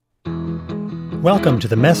Welcome to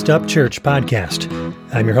the Messed Up Church podcast.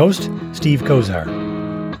 I'm your host, Steve Kozar.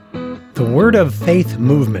 The Word of Faith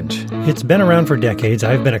movement. It's been around for decades.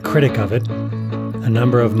 I've been a critic of it. A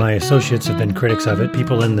number of my associates have been critics of it.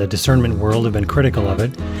 People in the discernment world have been critical of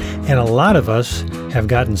it. And a lot of us have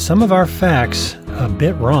gotten some of our facts a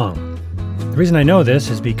bit wrong. The reason I know this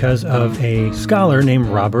is because of a scholar named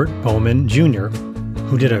Robert Bowman, Jr.,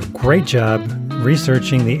 who did a great job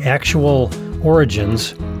researching the actual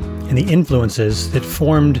origins and the influences that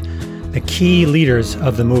formed the key leaders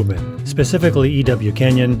of the movement, specifically E.W.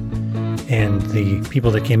 Kenyon and the people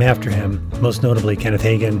that came after him, most notably Kenneth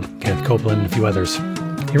Hagin, Kenneth Copeland, and a few others.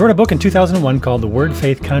 He wrote a book in 2001 called The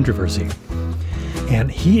Word-Faith Controversy, and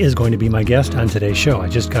he is going to be my guest on today's show. I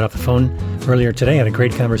just got off the phone earlier today, had a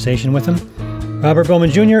great conversation with him. Robert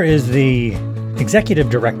Bowman Jr. is the executive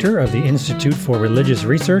director of the Institute for Religious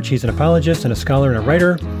Research. He's an apologist and a scholar and a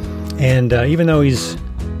writer, and even though he's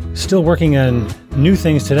still working on new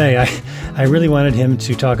things today, I really wanted him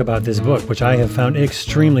to talk about this book, which I have found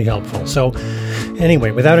extremely helpful. So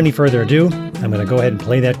anyway, without any further ado, I'm going to go ahead and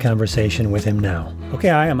play that conversation with him now. Okay,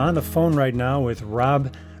 I am on the phone right now with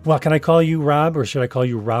Rob. Well, can I call you Rob, or should I call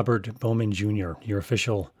you Robert Bowman Jr., your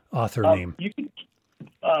official author name? You can,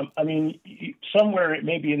 somewhere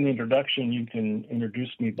maybe in the introduction you can introduce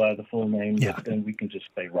me by the full name, but then we can just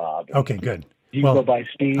say Rob. Okay, good. You go by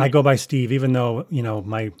Steve? I go by Steve, even though,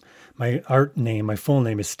 my art name, my full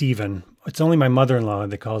name is Stephen. It's only my mother-in-law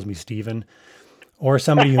that calls me Stephen, or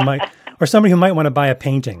somebody who might want to buy a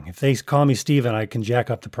painting. If they call me Stephen, I can jack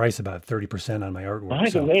up the price about 30% on my artwork. By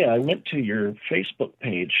the way, I went to your Facebook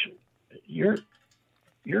page. You're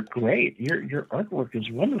great. Your artwork is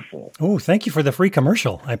wonderful. Oh, thank you for the free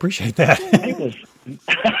commercial. I appreciate that.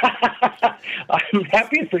 I'm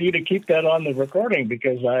happy for you to keep that on the recording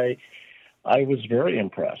because I was very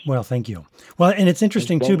impressed. Well, thank you. Well, and it's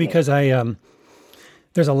interesting too because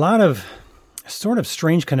there's a lot of sort of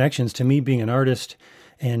strange connections to me being an artist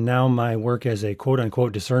and now my work as a quote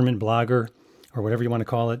unquote discernment blogger or whatever you want to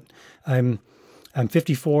call it. I'm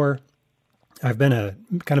 54. I've been a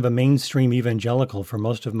kind of a mainstream evangelical for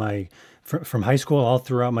most of from high school all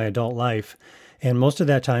throughout my adult life. And most of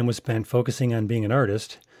that time was spent focusing on being an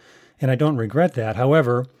artist. And I don't regret that.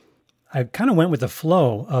 However, I kind of went with the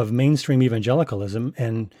flow of mainstream evangelicalism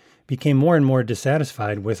and became more and more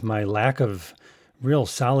dissatisfied with my lack of real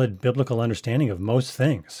solid biblical understanding of most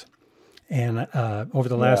things. And over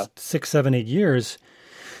the last 6, 7, 8 years,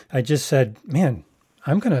 I just said, man,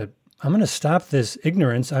 I'm gonna stop this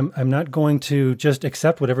ignorance. I'm not going to just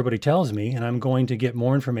accept what everybody tells me, and I'm going to get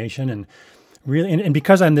more information and really. And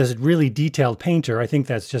because I'm this really detailed painter, I think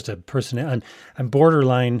that's just a person. I'm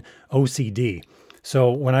borderline OCD.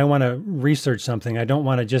 So when I want to research something, I don't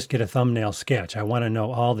want to just get a thumbnail sketch. I want to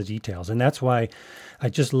know all the details. And that's why I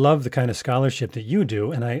just love the kind of scholarship that you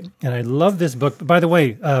do. And I love this book. By the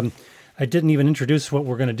way, I didn't even introduce what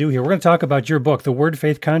we're going to do here. We're going to talk about your book, The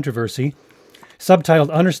Word-Faith Controversy,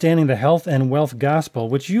 subtitled Understanding the Health and Wealth Gospel,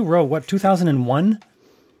 which you wrote, 2001?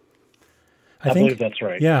 I believe that's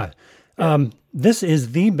right. Yeah. This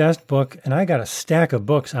is the best book, and I got a stack of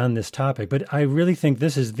books on this topic, but I really think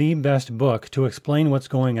this is the best book to explain what's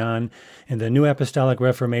going on in the New Apostolic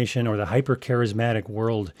Reformation or the hyper-charismatic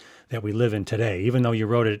world that we live in today, even though you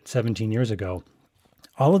wrote it 17 years ago.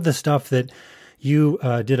 All of the stuff that you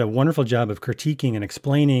did a wonderful job of critiquing and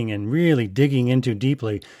explaining and really digging into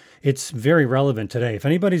deeply, it's very relevant today. If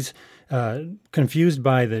anybody's confused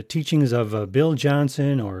by the teachings of Bill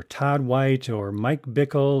Johnson or Todd White or Mike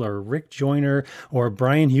Bickle or Rick Joyner or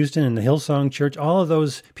Brian Houston in the Hillsong Church, all of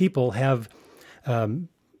those people have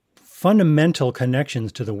fundamental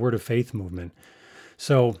connections to the Word of Faith movement.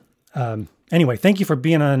 So anyway, thank you for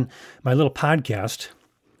being on my little podcast.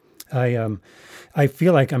 I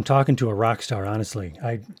feel like I'm talking to a rock star, honestly.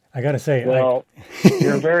 I got to say. Well,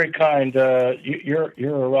 you're very kind. You're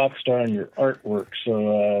a rock star in your artwork,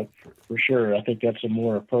 so for sure, I think that's a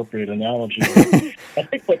more appropriate analogy. I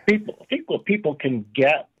think what people can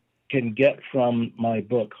get from my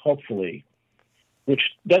book, hopefully, which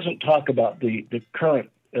doesn't talk about the current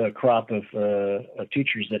crop of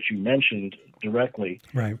teachers that you mentioned directly,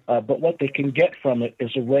 right? But what they can get from it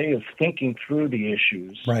is a way of thinking through the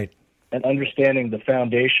issues, right? And understanding the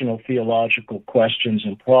foundational theological questions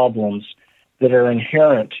and problems that are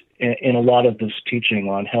inherent in a lot of this teaching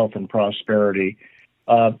on health and prosperity.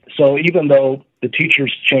 So even though the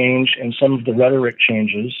teachers change and some of the rhetoric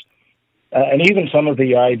changes, and even some of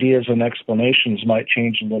the ideas and explanations might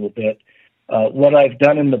change a little bit, what I've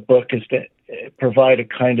done in the book is to provide a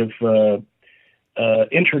kind of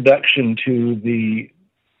introduction to the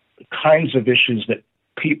kinds of issues that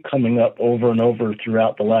keep coming up over and over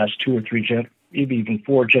throughout the last 2 or 3 maybe even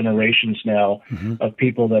 4 generations now of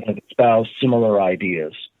people that have espoused similar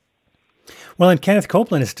ideas. Well, and Kenneth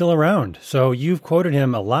Copeland is still around. So you've quoted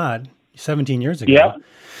him a lot 17 years ago. Yeah.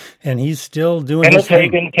 And he's still doing Kenneth his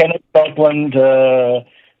thing. Hagin, Kenneth Copeland,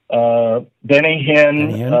 Benny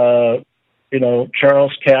Hinn,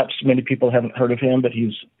 Charles Capps. Many people haven't heard of him, but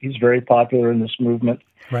he's very popular in this movement.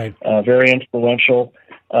 Right. Very influential.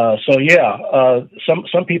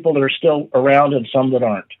 Some people that are still around and some that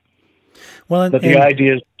aren't. Well, but the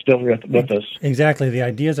idea is still with us. Exactly, the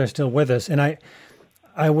ideas are still with us, and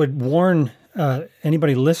I would warn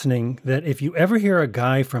anybody listening that if you ever hear a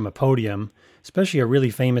guy from a podium, especially a really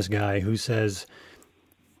famous guy, who says,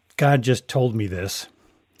 "God just told me this,"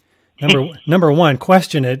 number one,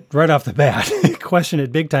 question it right off the bat. Question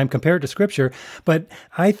it big time. Compare it to Scripture. But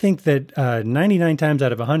I think that 99 times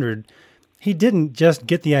out of 100, he didn't just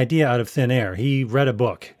get the idea out of thin air. He read a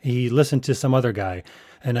book. He listened to some other guy.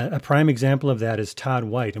 And a prime example of that is Todd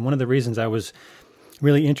White. And one of the reasons I was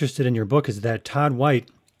really interested in your book is that Todd White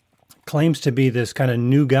claims to be this kind of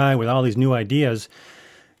new guy with all these new ideas,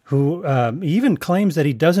 who even claims that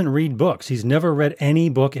he doesn't read books. He's never read any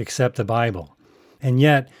book except the Bible. And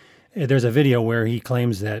yet there's a video where he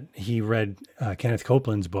claims that he read Kenneth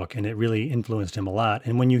Copeland's book, and it really influenced him a lot.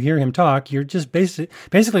 And when you hear him talk, you're just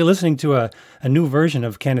basically listening to a new version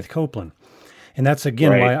of Kenneth Copeland. And that's,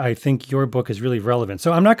 again, why I think your book is really relevant.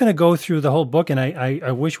 So I'm not going to go through the whole book, and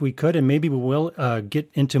I wish we could, and maybe we will get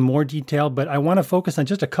into more detail, but I want to focus on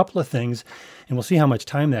just a couple of things, and we'll see how much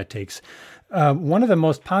time that takes. One of the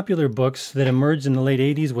most popular books that emerged in the late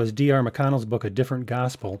 80s was D.R. McConnell's book, A Different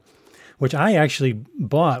Gospel, which I actually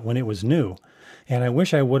bought when it was new. And I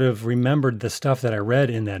wish I would have remembered the stuff that I read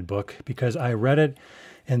in that book, because I read it,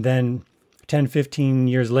 and then 10, 15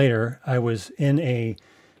 years later, I was in a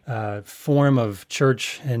form of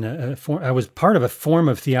church, and I was part of a form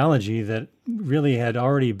of theology that really had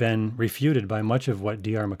already been refuted by much of what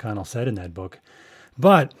D.R. McConnell said in that book.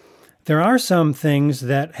 But there are some things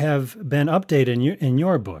that have been updated in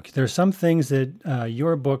your book. There are some things that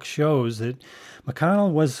your book shows that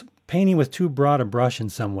McConnell was painting with too broad a brush in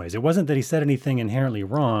some ways. It wasn't that he said anything inherently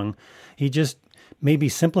wrong. He just maybe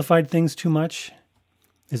simplified things too much.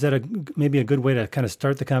 Is that maybe a good way to kind of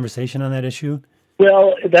start the conversation on that issue?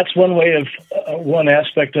 Well, that's one way of one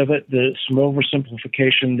aspect of it. Some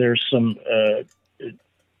oversimplification. There's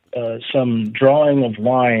some drawing of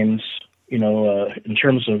lines, in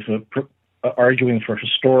terms of arguing for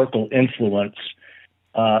historical influence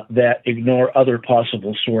that ignore other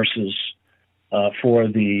possible sources for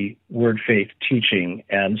the word faith teaching.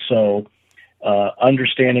 And so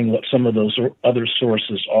understanding what some of those other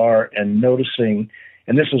sources are and noticing,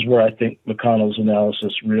 and this is where I think McConnell's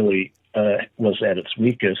analysis really was at its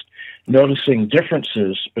weakest, noticing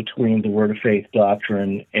differences between the word of faith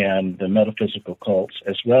doctrine and the metaphysical cults,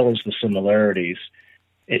 as well as the similarities,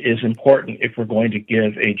 is important if we're going to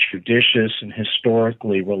give a judicious and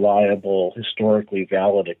historically reliable, historically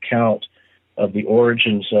valid account of the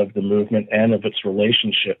origins of the movement and of its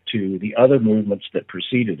relationship to the other movements that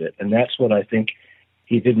preceded it. And that's what I think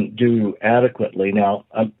he didn't do adequately. Now,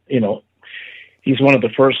 he's one of the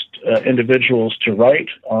first individuals to write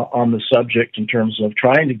on the subject in terms of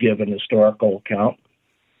trying to give an historical account.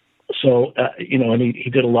 So, and he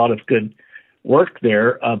did a lot of good work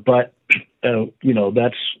there, but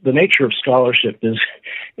that's the nature of scholarship. Is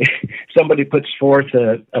somebody puts forth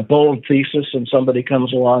a bold thesis and somebody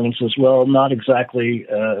comes along and says, well, not exactly,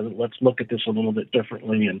 let's look at this a little bit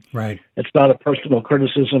differently. And right. It's not a personal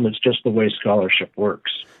criticism, it's just the way scholarship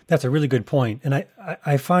works. That's a really good point. And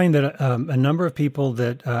I find that a number of people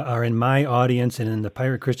that are in my audience and in the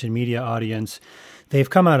Pirate Christian Media audience, they've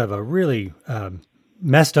come out of a really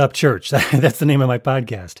messed up church. That's the name of my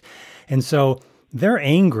podcast. And so they're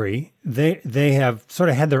angry. They have sort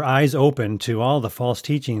of had their eyes open to all the false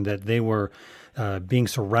teaching that they were being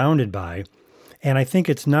surrounded by. And I think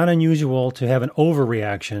it's not unusual to have an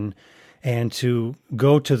overreaction and to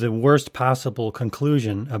go to the worst possible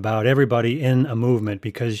conclusion about everybody in a movement,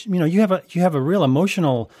 because you have a real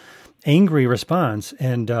emotional, angry response,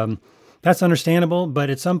 and that's understandable. But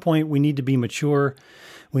at some point, we need to be mature.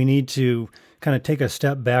 We need to kind of take a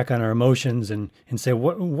step back on our emotions and say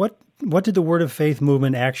what did the Word of Faith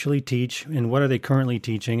movement actually teach, and what are they currently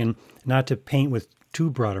teaching, and not to paint with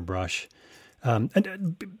too broad a brush.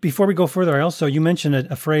 And before we go further, you mentioned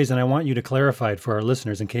a phrase, and I want you to clarify it for our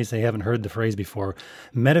listeners in case they haven't heard the phrase before.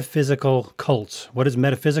 Metaphysical cults. What does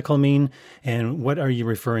metaphysical mean, and what are you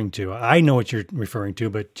referring to? I know what you're referring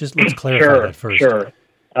to, but just let's clarify that first. Sure.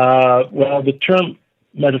 Well, the term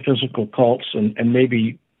metaphysical cults, and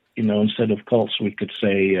maybe instead of cults, we could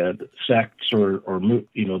say sects or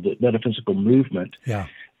the metaphysical movement. Yeah.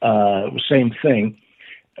 Same thing.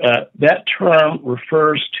 That term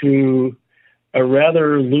refers to a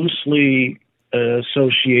rather loosely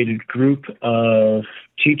associated group of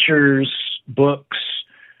teachers, books,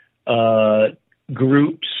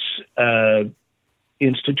 groups,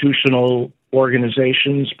 institutional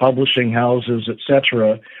organizations, publishing houses,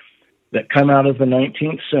 etc., that come out of the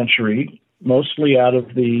 19th century, mostly out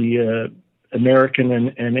of the American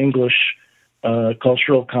and English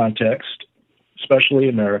cultural context, especially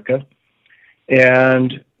America,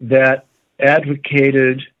 and that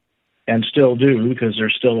advocated, and still do because they're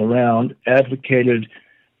still around, advocated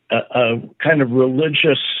a kind of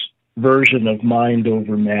religious version of mind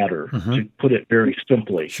over matter, to put it very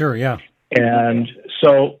simply. Sure, yeah. And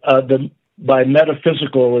so by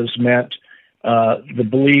metaphysical is meant the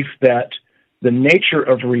belief that the nature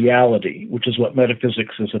of reality, which is what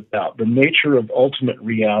metaphysics is about, the nature of ultimate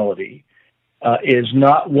reality is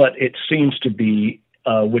not what it seems to be,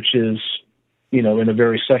 which is, in a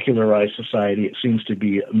very secularized society, it seems to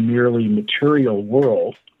be a merely material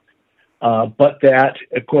world, but that,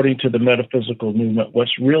 according to the metaphysical movement,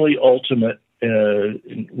 what's really ultimate,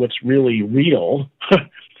 what's really real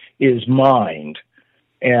is mind.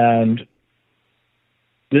 And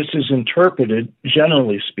this is interpreted,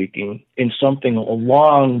 generally speaking, in something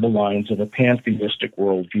along the lines of a pantheistic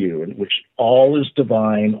worldview, in which all is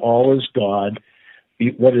divine, all is God.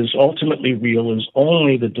 What is ultimately real is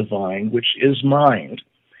only the divine, which is mind.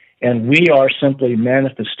 And we are simply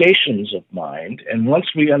manifestations of mind. And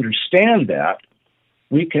once we understand that,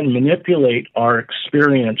 we can manipulate our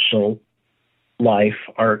experiential life,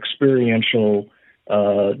 our experiential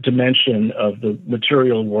dimension of the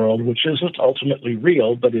material world, which isn't ultimately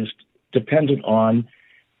real, but is dependent on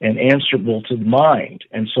and answerable to the mind.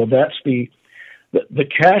 And so that's the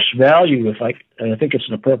cash value, and I think it's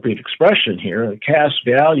an appropriate expression here, the cash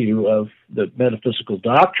value of the metaphysical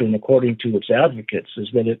doctrine, according to its advocates, is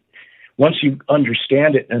that once you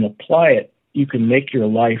understand it and apply it, you can make your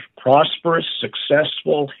life prosperous,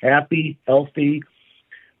 successful, happy, healthy.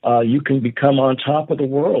 You can become on top of the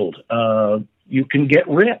world. You can get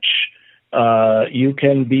rich. You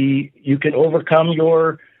can overcome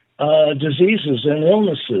your diseases and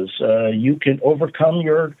illnesses. You can overcome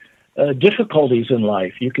your difficulties in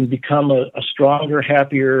life. You can become a stronger,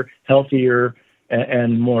 happier, healthier,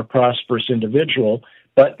 and more prosperous individual.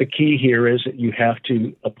 But the key here is that you have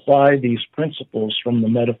to apply these principles from the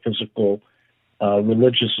metaphysical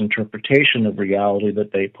religious interpretation of reality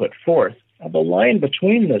that they put forth. Now, the line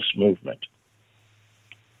between this movement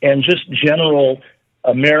and just general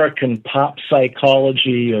American pop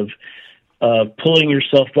psychology of pulling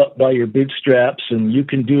yourself up by your bootstraps and you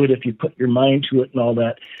can do it if you put your mind to it and all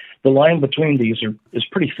that, the line between these is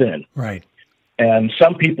pretty thin. Right. And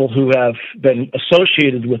some people who have been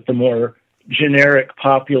associated with the more generic,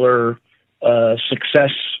 popular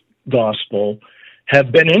success gospel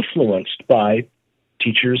have been influenced by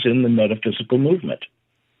teachers in the metaphysical movement.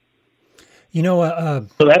 So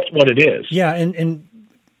that's what it is. Yeah, and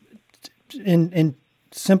in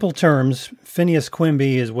simple terms, Phineas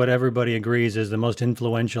Quimby is what everybody agrees is the most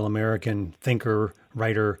influential American thinker,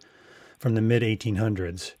 writer from the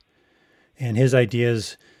mid-1800s. And his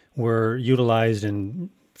ideas were utilized and,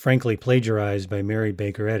 frankly, plagiarized by Mary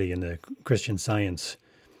Baker Eddy in the Christian Science,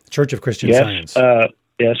 Church of Christian Science.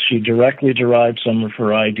 Yes, she directly derived some of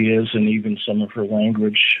her ideas and even some of her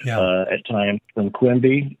language at times from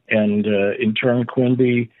Quimby. And in turn,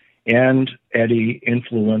 Quimby and Eddy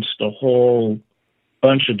influenced a whole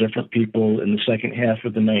bunch of different people in the second half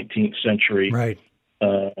of the 19th century, right,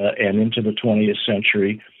 and into the 20th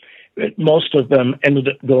century. Most of them ended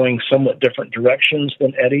up going somewhat different directions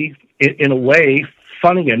than Eddy. In a way,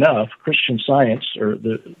 funny enough, Christian Science, or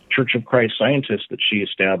the Church of Christ Scientists that she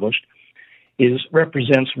established,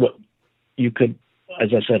 represents what you could,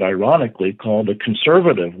 as I said, ironically, call the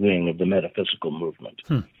conservative wing of the metaphysical movement.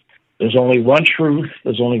 There's only one truth,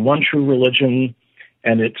 there's only one true religion,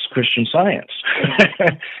 and it's Christian Science.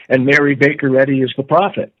 And Mary Baker Eddy is the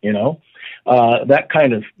prophet, that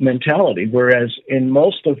kind of mentality. Whereas in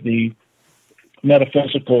most of the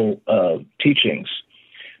metaphysical teachings,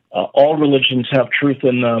 all religions have truth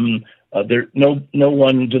in them. No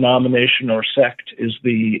one denomination or sect is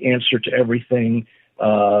the answer to everything.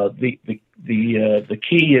 The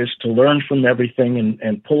key is to learn from everything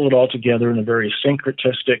and pull it all together in a very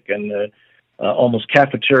syncretistic and almost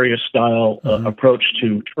cafeteria style approach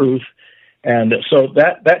to truth. And so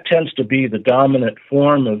that tends to be the dominant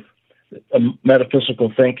form of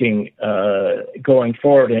metaphysical thinking going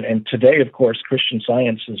forward. And today, of course, Christian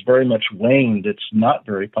Science has very much waned. It's not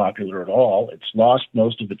very popular at all. It's lost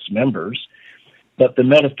most of its members. But the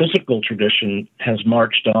metaphysical tradition has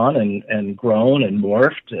marched on and grown and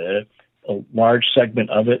morphed. A large segment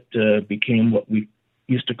of it became what we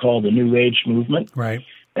used to call the New Age movement. Right.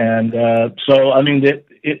 And so, I mean,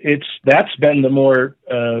 that's been the more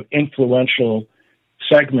influential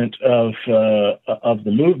segment of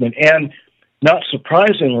the movement. And not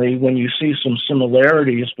surprisingly, when you see some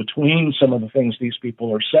similarities between some of the things these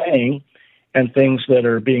people are saying and things that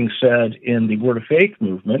are being said in the Word of Faith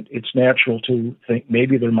movement, it's natural to think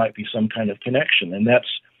maybe there might be some kind of connection. And that's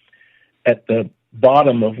at the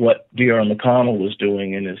bottom of what D.R. McConnell was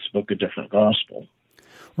doing in his book, A Different Gospel.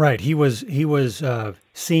 Right. He was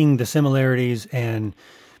seeing the similarities, and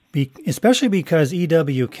especially because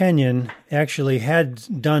E.W. Kenyon actually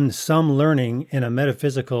had done some learning in a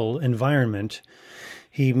metaphysical environment.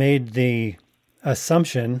 He made the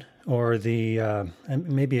assumption, or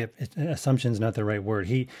maybe assumption is not the right word.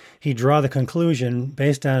 He draw the conclusion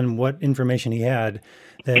based on what information he had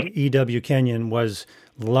that E.W. Kenyon was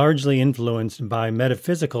largely influenced by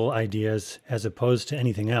metaphysical ideas as opposed to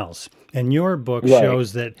anything else. And your book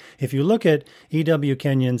shows that if you look at E.W.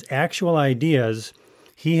 Kenyon's actual ideas,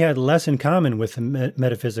 he had less in common with the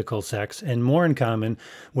metaphysical sects and more in common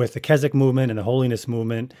with the Keswick movement and the holiness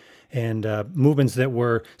movement and movements that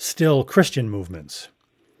were still Christian movements.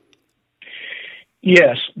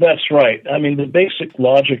 Yes, that's right. I mean, the basic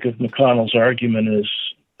logic of McConnell's argument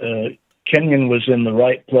is Kenyon was in the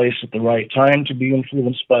right place at the right time to be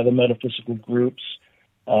influenced by the metaphysical groups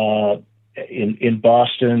in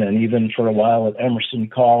Boston, and even for a while at Emerson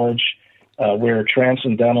College, where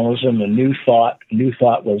transcendentalism and New Thought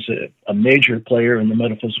was a major player in the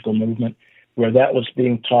metaphysical movement, where that was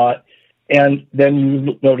being taught. And then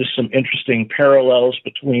you notice some interesting parallels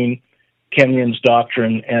between Kenyon's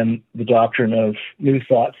doctrine and the doctrine of New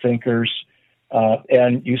Thought thinkers,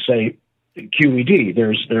 and you say QED.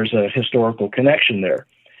 There's a historical connection there.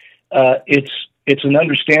 It's an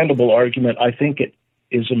understandable argument. I think it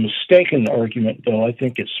is a mistaken argument, though. I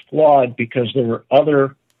think it's flawed because there were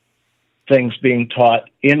other things being taught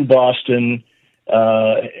in Boston,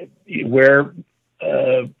 where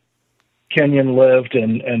Kenyon lived,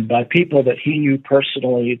 and by people that he knew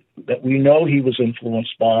personally, that we know he was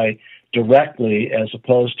influenced by directly, as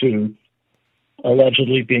opposed to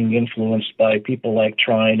allegedly being influenced by people like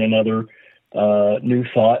Trine and other New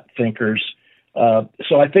Thought thinkers.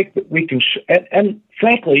 So I think that we can, and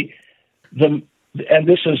frankly, and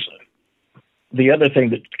this is the other thing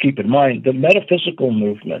to keep in mind, the metaphysical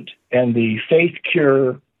movement and the faith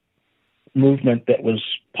cure movement that was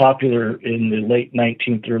popular in the late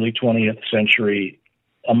 19th, early 20th century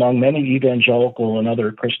among many evangelical and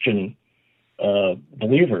other Christian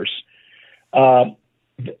believers,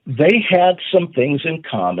 they had some things in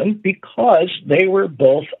common because they were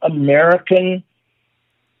both American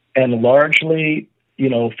and largely,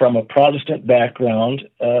 from a Protestant background.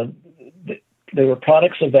 They were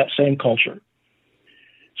products of that same culture.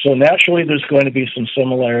 So naturally, there's going to be some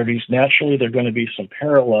similarities. Naturally, there are going to be some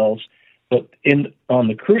parallels. But on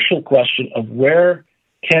the crucial question of where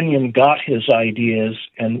Kenyon got his ideas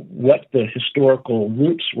and what the historical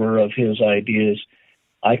roots were of his ideas,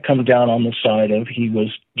 I come down on the side of he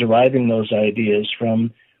was deriving those ideas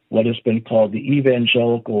from what has been called the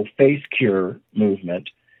evangelical faith cure movement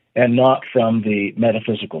and not from the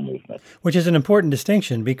metaphysical movement. Which is an important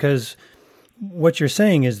distinction, because what you're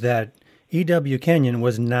saying is that E.W. Kenyon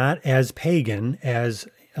was not as pagan as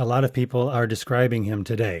a lot of people are describing him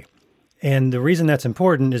today. And the reason that's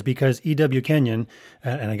important is because E.W. Kenyon,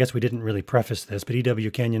 and I guess we didn't really preface this, but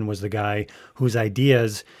E.W. Kenyon was the guy whose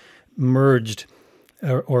ideas merged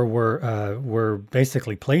or were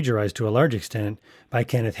basically plagiarized to a large extent by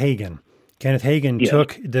Kenneth Hagin. Kenneth Hagin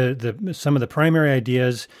took some of the primary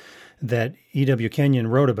ideas that E.W. Kenyon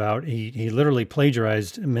wrote about. He literally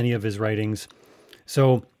plagiarized many of his writings.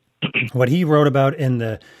 So what he wrote about in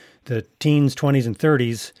the teens, 20s, and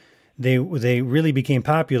 30s, they really became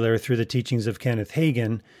popular through the teachings of Kenneth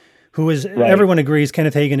Hagin, who is, everyone agrees,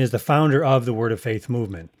 Kenneth Hagin is the founder of the Word of Faith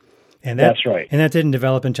movement. And that's right. And that didn't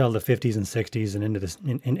develop until the 50s and 60s and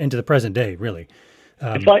into the present day, really.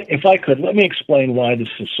 If I could, let me explain why this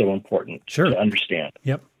is so important to understand.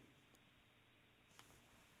 Yep.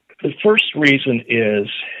 The first reason is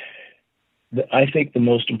that I think the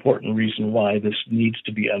most important reason why this needs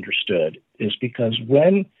to be understood is because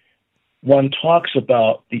when one talks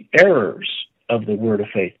about the errors of the Word of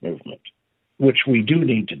Faith movement, which we do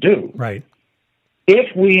need to do, right?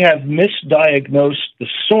 If we have misdiagnosed the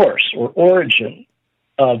source or origin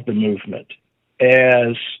of the movement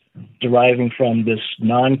as deriving from this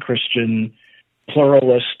non-Christian,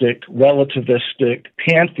 pluralistic, relativistic,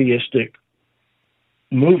 pantheistic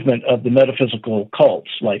movement of the metaphysical cults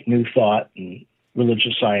like New Thought and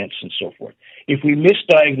religious science and so forth. If we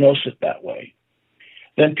misdiagnose it that way,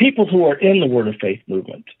 then people who are in the Word of Faith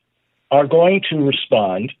movement are going to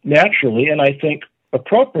respond naturally, and I think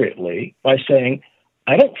appropriately, by saying,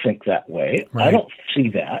 I don't think that way, right. I don't see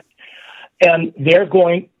that. And they're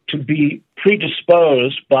going to be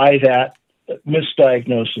predisposed by that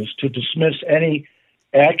misdiagnosis to dismiss any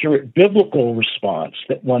accurate biblical response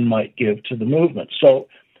that one might give to the movement. So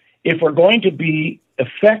if we're going to be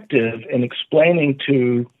effective in explaining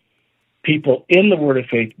to people in the Word of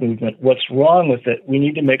Faith movement what's wrong with it, we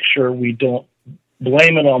need to make sure we don't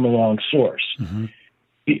blame it on the wrong source. Mm-hmm.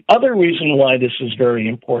 The other reason why this is very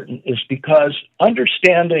important is because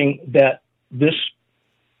understanding that this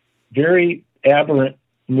very aberrant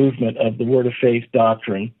movement of the Word of Faith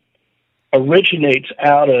doctrine originates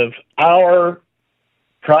out of our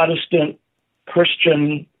Protestant,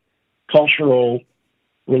 Christian, cultural,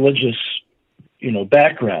 religious,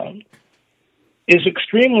 background is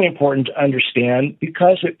extremely important to understand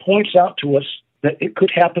because it points out to us that it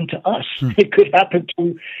could happen to us. It could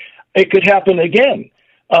happen again.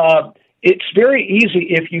 It's very easy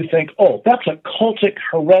if you think, oh, that's a cultic,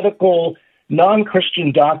 heretical,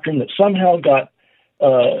 non-Christian doctrine that somehow got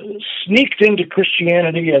sneaked into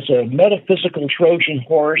Christianity as a metaphysical Trojan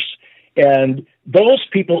horse, and those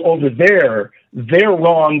people over there, they're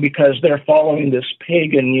wrong because they're following this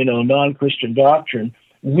pagan, non-Christian doctrine.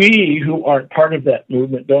 We, who aren't part of that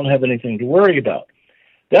movement, don't have anything to worry about.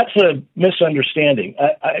 That's a misunderstanding.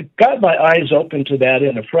 I got my eyes open to that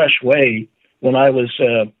in a fresh way when I was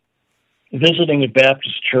visiting a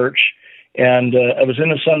Baptist church, and I was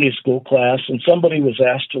in a Sunday school class, and somebody was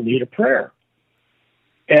asked to lead a prayer.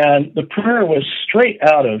 And the prayer was straight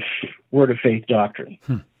out of Word of Faith doctrine.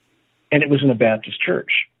 And it was in a Baptist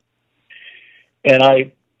church. And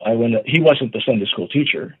I went. He wasn't the Sunday school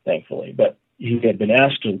teacher, thankfully, but he had been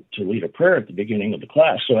asked to lead a prayer at the beginning of the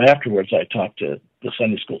class. So afterwards, I talked to the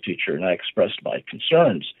Sunday school teacher, and I expressed my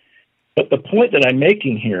concerns. But the point that I'm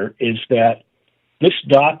making here is that this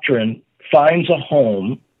doctrine finds a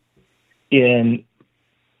home in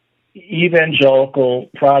evangelical,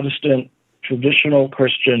 Protestant, traditional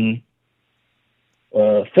Christian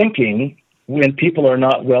thinking when people are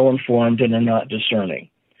not well-informed and are not discerning.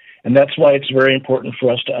 And that's why it's very important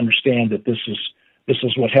for us to understand that this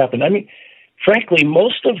is what happened. I mean, frankly,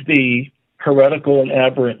 most of the heretical and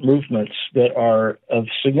aberrant movements that are of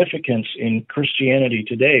significance in Christianity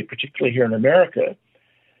today, particularly here in America,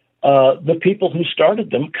 the people who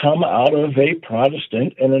started them come out of a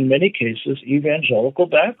Protestant and, in many cases, evangelical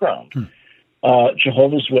background.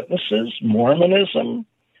 Jehovah's Witnesses, Mormonism,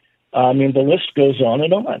 the list goes on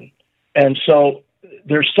and on. And so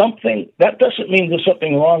there's something, that doesn't mean there's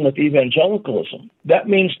something wrong with evangelicalism. That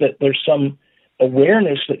means that there's some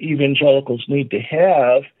awareness that evangelicals need to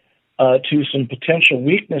have to some potential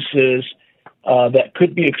weaknesses that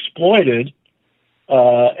could be exploited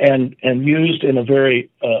and used in a very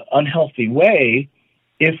unhealthy way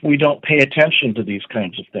if we don't pay attention to these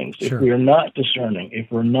kinds of things. Sure. If we are not discerning,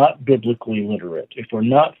 if we're not biblically literate, if we're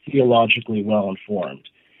not theologically well-informed.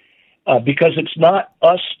 Because it's not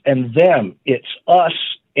us and them, it's us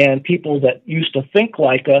and people that used to think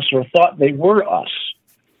like us or thought they were us,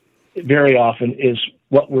 very often is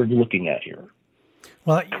what we're looking at here.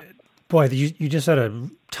 Well, boy, you just said a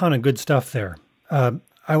ton of good stuff there.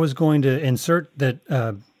 I was going to insert that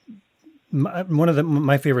one of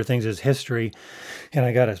my favorite things is history, and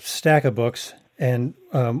I got a stack of books, and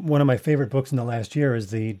one of my favorite books in the last year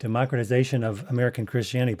is The Democratization of American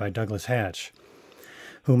Christianity by Douglas Hatch,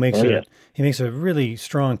 who makes he makes a really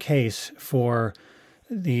strong case for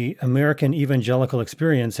the American evangelical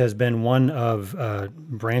experience has been one of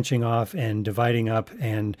branching off and dividing up,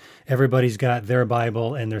 and everybody's got their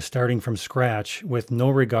Bible and they're starting from scratch with no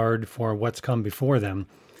regard for what's come before them.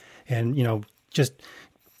 And, just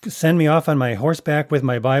send me off on my horseback with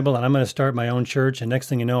my Bible and I'm going to start my own church. And next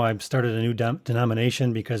thing you know, I've started a new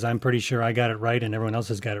denomination because I'm pretty sure I got it right and everyone else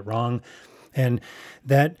has got it wrong. And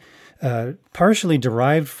that partially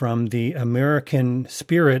derived from the American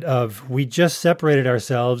spirit of we just separated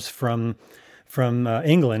ourselves from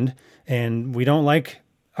England, and we don't like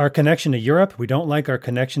our connection to Europe. We don't like our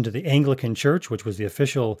connection to the Anglican Church, which was the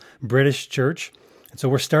official British church. And so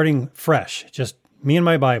we're starting fresh, just me and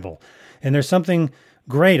my Bible. And there's something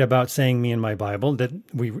great about saying me and my Bible, that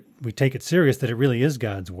we take it serious, that it really is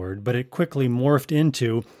God's word, but it quickly morphed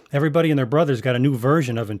into everybody and their brothers got a new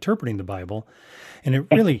version of interpreting the Bible. And it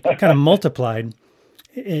really kind of multiplied.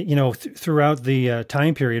 throughout the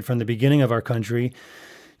time period from the beginning of our country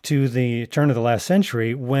to the turn of the last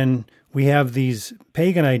century, when we have these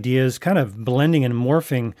pagan ideas kind of blending and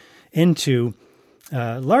morphing into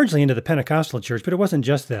largely into the Pentecostal church, but it wasn't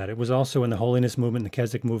just that. It was also in the holiness movement, the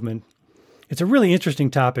Keswick movement. It's a really interesting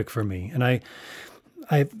topic for me, and I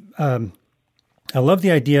love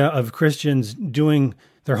the idea of Christians doing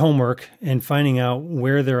their homework and finding out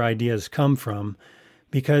where their ideas come from,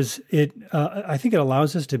 because I think it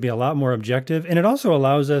allows us to be a lot more objective, and it also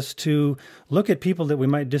allows us to look at people that we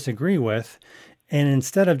might disagree with, and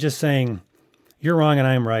instead of just saying, you're wrong and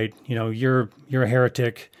I'm right, you're a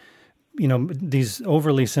heretic, these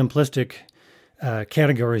overly simplistic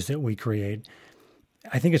categories that we create,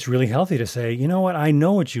 I think it's really healthy to say, you know what, I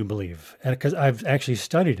know what you believe, because I've actually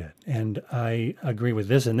studied it, and I agree with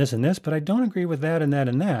this and this and this, but I don't agree with that and that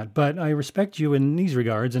and that, but I respect you in these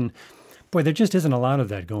regards, and boy, there just isn't a lot of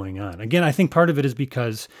that going on. Again, I think part of it is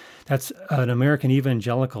because that's an American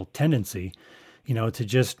evangelical tendency, to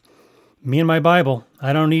just me and my Bible.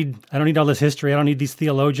 I don't need all this history. I don't need these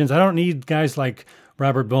theologians. I don't need guys like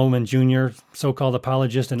Robert Bowman Jr., so-called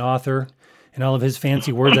apologist and author, and all of his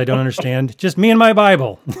fancy words I don't understand. Just me and my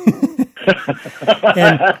Bible.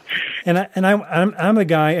 I'm a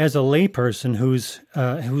guy as a layperson who's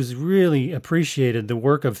really appreciated the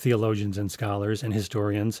work of theologians and scholars and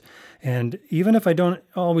historians. And even if I don't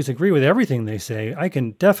always agree with everything they say, I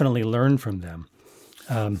can definitely learn from them.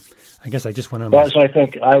 I guess I just went on. Well, I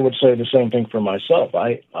think I would say the same thing for myself.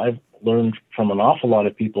 I've learned from an awful lot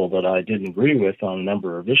of people that I didn't agree with on a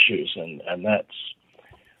number of issues, and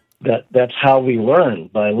that's how we learn,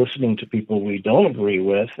 by listening to people we don't agree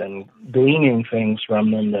with and gleaning things from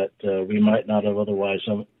them that we might not have otherwise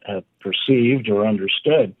have perceived or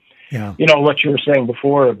understood. Yeah. What you were saying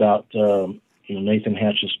before about Nathan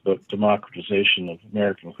Hatch's book, Democratization of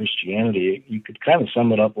American Christianity, you could kind of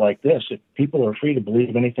sum it up like this: if people are free to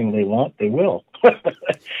believe anything they want, they will.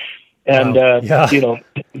 And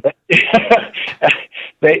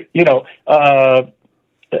they,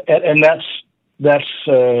 and that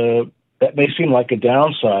may seem like a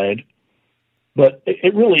downside, but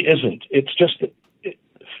it really isn't. It's just that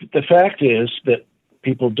the fact is that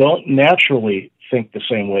people don't naturally think the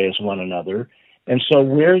same way as one another. And so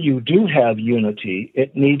where you do have unity,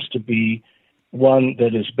 it needs to be one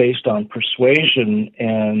that is based on persuasion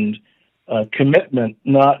and commitment,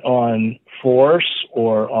 not on force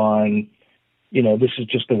or on, this is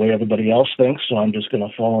just the way everybody else thinks, so I'm just going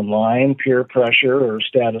to fall in line, peer pressure or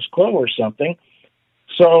status quo or something.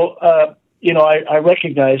 So, I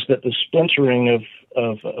recognize that the splintering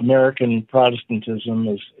of American Protestantism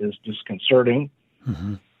is disconcerting.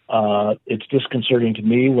 Mm-hmm. It's disconcerting to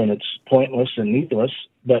me when it's pointless and needless,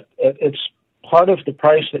 but it's part of the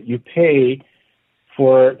price that you pay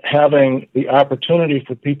for having the opportunity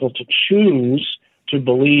for people to choose to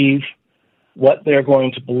believe what they're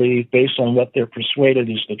going to believe based on what they're persuaded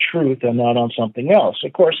is the truth and not on something else.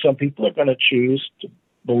 Of course, some people are going to choose to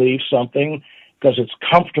believe something because it's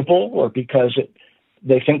comfortable or because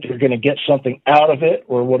they think they're going to get something out of it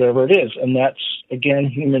or whatever it is. And that's, again,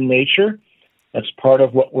 human nature. That's part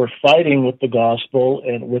of what we're fighting with the gospel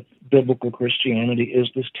and with biblical Christianity, is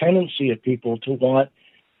this tendency of people to want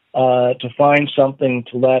to find something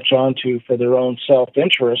to latch onto for their own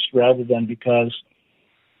self-interest rather than because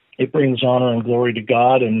it brings honor and glory to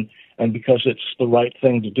God and because it's the right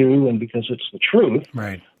thing to do and because it's the truth.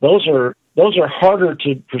 Right. Those are harder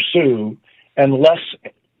to pursue and less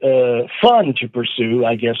fun to pursue,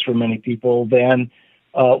 I guess, for many people than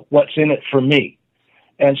what's in it for me.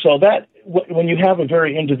 And so that when you have a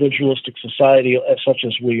very individualistic society such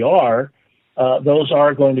as we are, those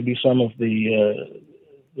are going to be some of the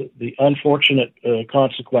unfortunate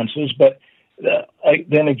consequences. But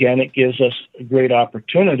then again, it gives us a great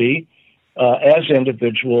opportunity as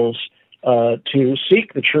individuals to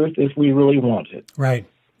seek the truth if we really want it. Right.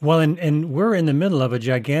 Well, and we're in the middle of a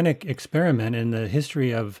gigantic experiment in the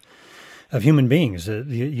history of human beings. The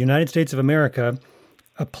United States of America,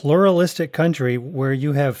 a pluralistic country where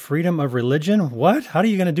you have freedom of religion. What? How are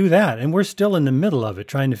you going to do that? And we're still in the middle of it,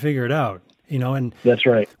 trying to figure it out. And that's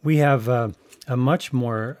right. We have a much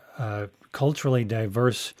more culturally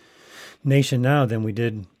diverse nation now than we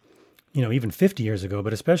did, even 50 years ago,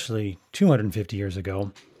 but especially 250 years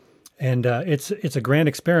ago. And it's a grand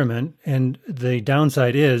experiment. And the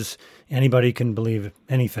downside is anybody can believe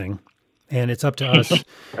anything, and it's up to us,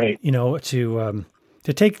 right.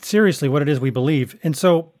 To take seriously what it is we believe. And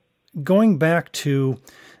so going back to,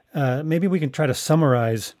 maybe we can try to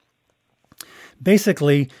summarize.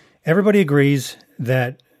 Basically, everybody agrees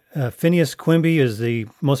that Phineas Quimby is the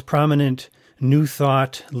most prominent New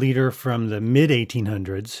Thought leader from the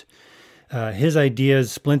mid-1800s. His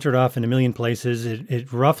ideas splintered off in a million places.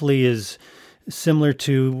 It roughly is similar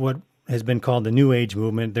to what has been called the New Age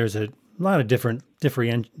movement. There's a lot of different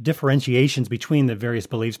differentiations between the various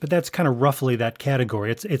beliefs, but that's kind of roughly that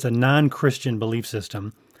category. It's a non-Christian belief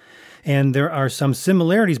system. And there are some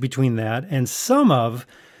similarities between that and some of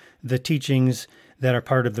the teachings that are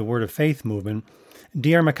part of the Word of Faith movement.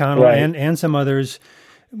 D.R. McConnell Right. and some others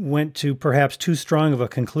went to perhaps too strong of a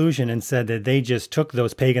conclusion and said that they just took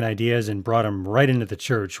those pagan ideas and brought them right into the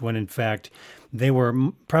church, when in fact they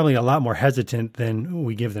were probably a lot more hesitant than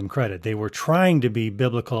we give them credit. They were trying to be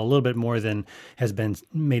biblical a little bit more than has been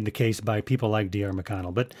made the case by people like D.R.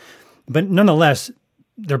 McConnell. But nonetheless,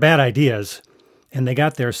 they're bad ideas, and they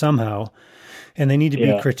got there somehow, and they need to be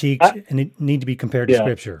critiqued and they need to be compared to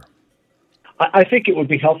Scripture. I think it would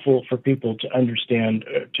be helpful for people to understand,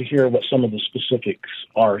 to hear what some of the specifics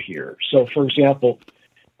are here. So, for example,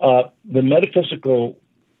 the metaphysical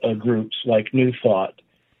groups like New Thought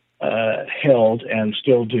held and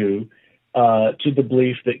still do to the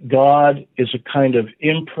belief that God is a kind of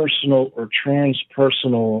impersonal or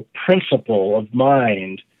transpersonal principle of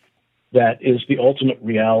mind that is the ultimate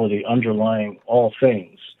reality underlying all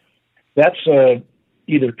things. That's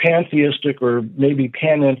either pantheistic or maybe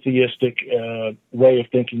panentheistic way of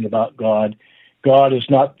thinking about God. God is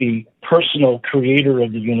not the personal creator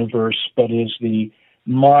of the universe, but is the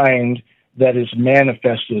mind that is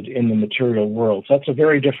manifested in the material world. So that's a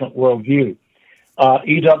very different worldview.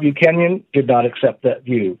 E.W. Kenyon did not accept that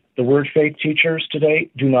view. The Word Faith teachers today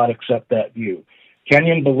do not accept that view.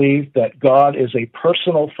 Kenyon believed that God is a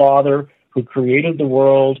personal Father who created the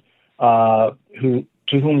world,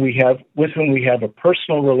 with whom we have a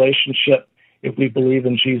personal relationship if we believe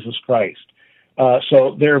in Jesus Christ.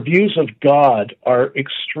 So their views of God are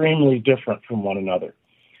extremely different from one another.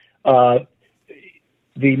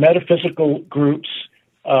 The metaphysical groups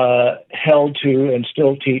held to and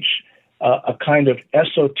still teach a kind of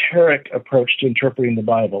esoteric approach to interpreting the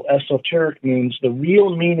Bible. Esoteric means the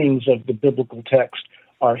real meanings of the biblical text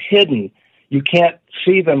are hidden. You can't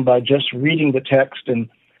see them by just reading the text and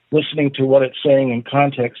listening to what it's saying in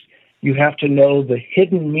context. You have to know the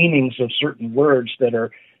hidden meanings of certain words that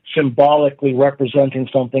are symbolically representing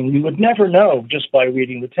something you would never know just by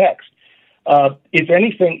reading the text. If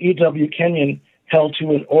anything, E.W. Kenyon held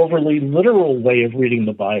to an overly literal way of reading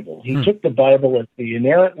the Bible. He took the Bible as the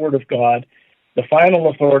inerrant Word of God, the final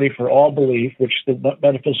authority for all belief, which the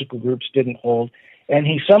metaphysical groups didn't hold, and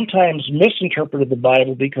he sometimes misinterpreted the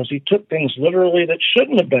Bible because he took things literally that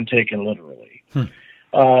shouldn't have been taken literally.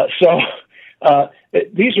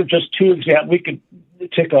 These are just two examples. We could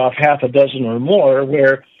tick off half a dozen or more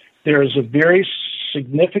where there is a very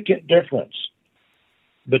significant difference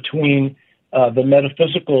between the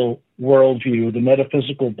metaphysical worldview, the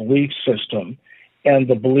metaphysical belief system, and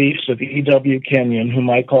the beliefs of E.W. Kenyon, whom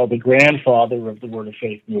I call the grandfather of the Word of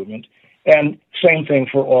Faith movement, and same thing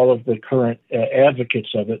for all of the current advocates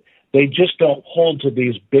of it. They just don't hold to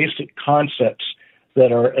these basic concepts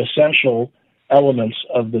that are essential elements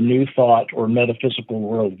of the New Thought or metaphysical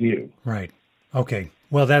worldview. Right. Okay.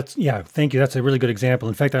 Well, thank you. That's a really good example.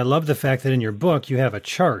 In fact, I love the fact that in your book you have a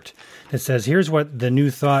chart that says, here's what the New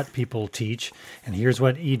Thought people teach, and here's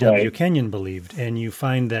what E.W. Right. Kenyon believed. And you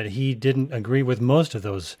find that he didn't agree with most of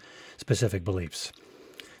those specific beliefs.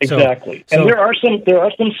 Exactly. And there are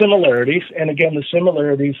some similarities, and again, the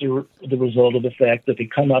similarities are the result of the fact that they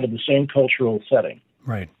come out of the same cultural setting.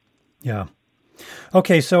 Right. Yeah.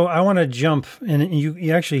 Okay, so I want to jump, and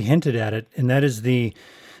you actually hinted at it, and that is the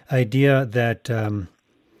idea that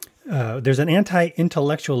there's an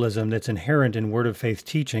anti-intellectualism that's inherent in Word of Faith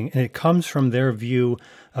teaching, and it comes from their view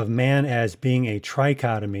of man as being a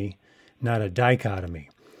trichotomy, not a dichotomy.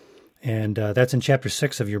 And that's in chapter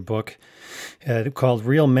 6 of your book, called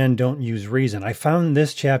Real Men Don't Use Reason. I found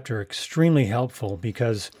this chapter extremely helpful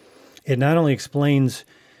because it not only explains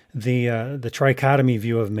the trichotomy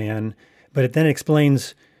view of man, but it then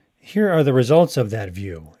explains, here are the results of that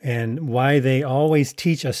view and why they always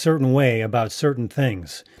teach a certain way about certain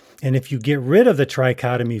things. And if you get rid of the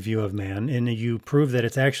trichotomy view of man and you prove that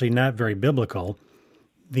it's actually not very biblical,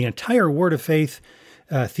 the entire Word of Faith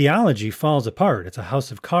theology falls apart. It's a house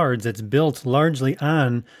of cards that's built largely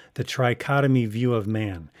on the trichotomy view of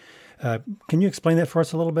man. Can you explain that for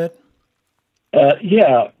us a little bit?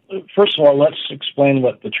 Yeah. First of all, let's explain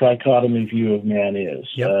what the trichotomy view of man is.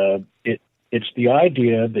 Yep. It's the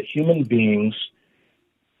idea that human beings,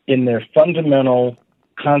 in their fundamental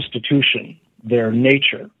constitution, their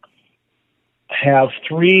nature, have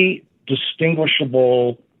three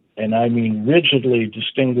distinguishable, and I mean rigidly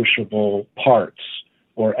distinguishable parts.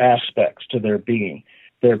 or aspects to their being: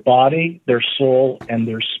 their body, their soul, and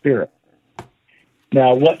their spirit.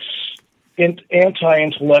 Now, what's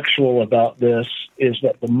anti-intellectual about this is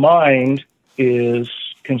that the mind is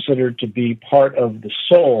considered to be part of the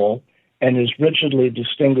soul and is rigidly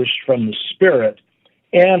distinguished from the spirit.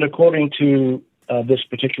 And according to this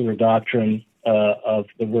particular doctrine of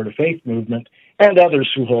the Word of Faith movement, and others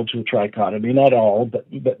who hold to a trichotomy, not all,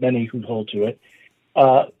 but many who hold to it,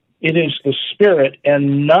 it is the spirit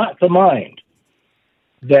and not the mind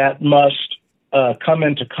that must come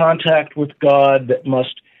into contact with God, that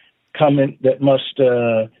must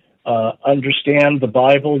understand the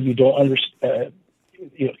Bible. You don't understand.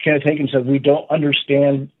 Kenneth Hagin said, we don't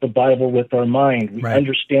understand the Bible with our mind. We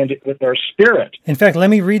understand it with our spirit. In fact, let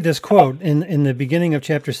me read this quote. In the beginning of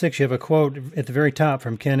chapter 6, you have a quote at the very top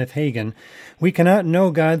from Kenneth Hagin. "We cannot know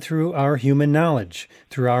God through our human knowledge,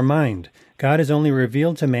 through our mind. God is only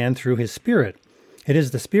revealed to man through his spirit. It is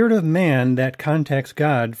the spirit of man that contacts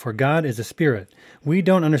God, for God is a spirit. We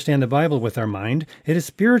don't understand the Bible with our mind. It is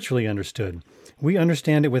spiritually understood. We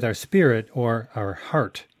understand it with our spirit or our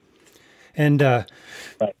heart." And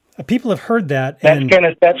people have heard that.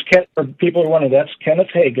 For people who are wondering, that's Kenneth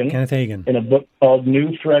Hagin. Kenneth Hagin. In a book called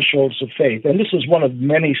New Thresholds of Faith. And this is one of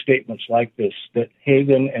many statements like this that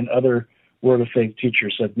Hagin and other Word of Faith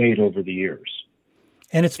teachers have made over the years.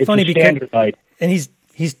 And it's funny because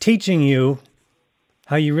he's teaching you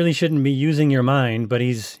how you really shouldn't be using your mind, but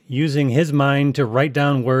he's using his mind to write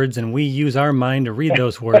down words, and we use our mind to read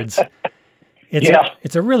those words.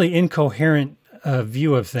 It's a really incoherent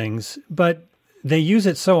view of things, but they use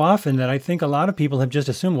it so often that I think a lot of people have just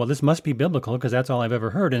assumed, well, this must be biblical because that's all I've ever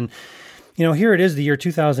heard. And, here it is, the year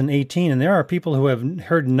 2018, and there are people who have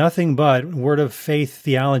heard nothing but Word of Faith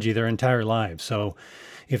theology their entire lives. So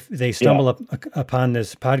if they stumble upon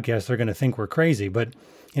this podcast, they're going to think we're crazy. But,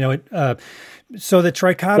 so the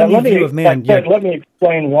trichotomy view of man... Let me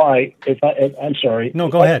explain why, I'm sorry. No,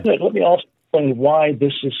 go ahead. Let me also explain why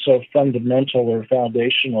this is so fundamental or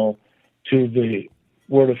foundational to the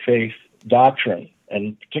Word of Faith doctrine,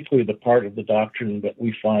 and particularly the part of the doctrine that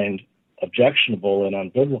we find objectionable and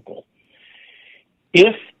unbiblical.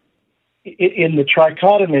 If in the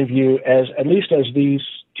trichotomy view, at least as these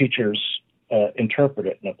teachers interpret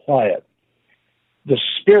it and apply it, the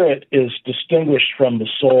spirit is distinguished from the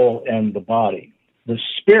soul and the body. The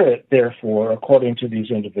spirit, therefore, according to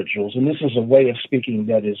these individuals, and this is a way of speaking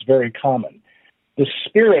that is very common, the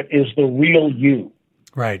spirit is the real you.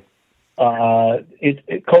 Right.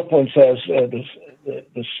 Copeland says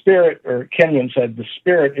the spirit, or Kenyon said, the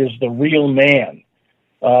spirit is the real man,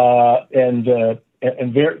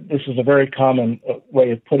 this is a very common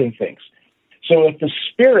way of putting things. So if the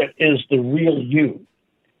spirit is the real you,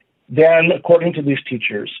 then according to these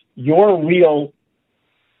teachers, your real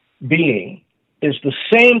being is the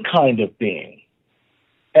same kind of being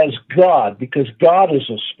as God, because God is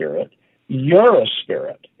a spirit, you're a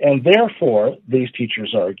spirit, and therefore, these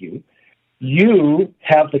teachers argue, you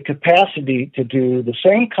have the capacity to do the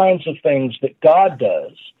same kinds of things that God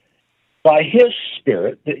does by his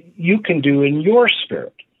spirit that you can do in your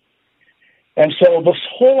spirit. And so this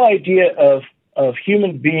whole idea of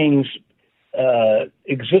human beings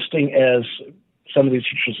existing as, some of these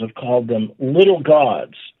teachers have called them, little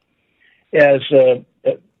gods, as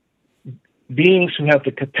beings who have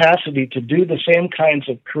the capacity to do the same kinds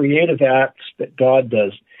of creative acts that God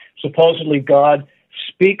does. Supposedly God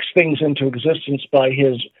speaks things into existence by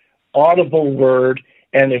his audible word,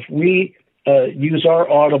 and if we use our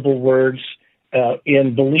audible words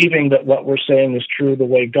in believing that what we're saying is true the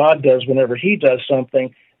way God does whenever he does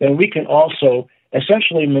something, then we can also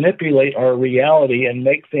essentially manipulate our reality and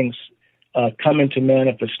make things come into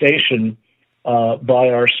manifestation by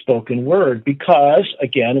our spoken word, because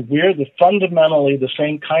again, we're fundamentally the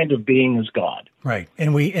same kind of being as God. Right,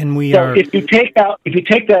 and we so are. If you take out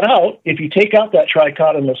that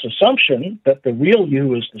trichotomous assumption that the real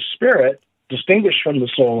you is the spirit, distinguished from the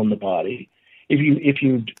soul and the body, if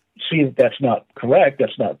you see that that's not correct,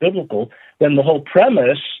 that's not biblical, then the whole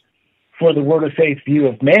premise for the Word of Faith view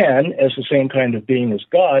of man as the same kind of being as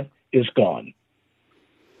God is gone.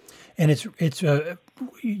 And it's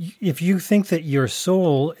if you think that your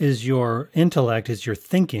soul is your intellect, is your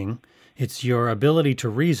thinking, it's your ability to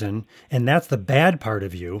reason, and that's the bad part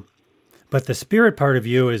of you, but the spirit part of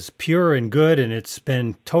you is pure and good, and it's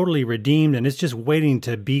been totally redeemed, and it's just waiting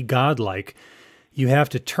to be godlike, you have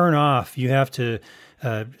to turn off, you have to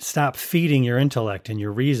stop feeding your intellect and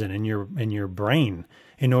your reason and your brain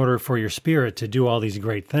in order for your spirit to do all these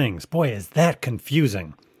great things. Boy, is that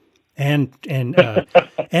confusing and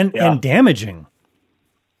damaging.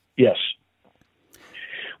 Yes.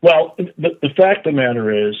 Well, the fact of the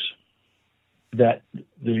matter is that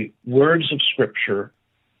the words of Scripture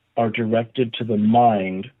are directed to the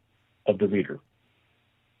mind of the reader.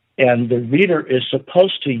 And the reader is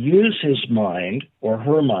supposed to use his mind or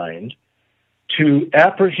her mind to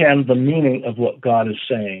apprehend the meaning of what God is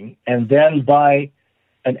saying, and then by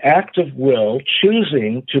an act of will,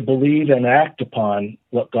 choosing to believe and act upon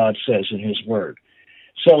what God says in his word.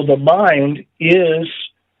 So the mind is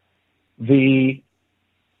the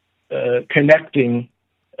connecting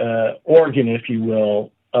organ, if you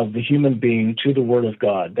will, of the human being to the Word of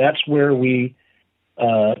God. That's where we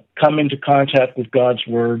come into contact with God's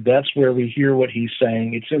Word. That's where we hear what he's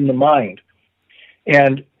saying. It's in the mind.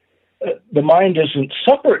 And the mind isn't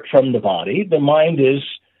separate from the body. The mind is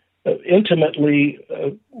intimately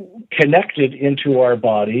connected into our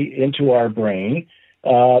body, into our brain.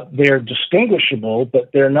 They're distinguishable,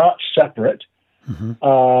 but they're not separate. Mm-hmm.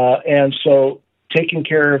 And so taking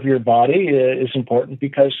care of your body is important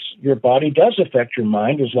because your body does affect your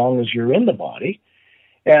mind as long as you're in the body.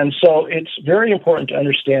 And so it's very important to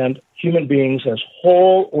understand human beings as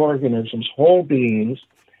whole organisms, whole beings.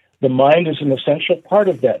 The mind is an essential part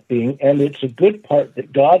of that being, and it's a good part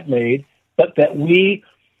that God made, but that we,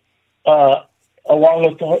 along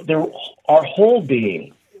with our whole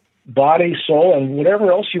being, body, soul, and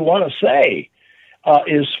whatever else you want to say,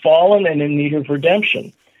 is fallen and in need of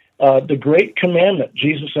redemption. The great commandment,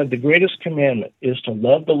 Jesus said, the greatest commandment is to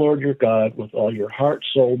love the Lord your God with all your heart,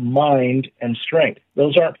 soul, mind, and strength.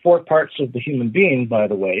 Those aren't four parts of the human being, by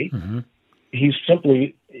the way. Mm-hmm. He's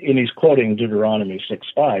simply, and he's quoting Deuteronomy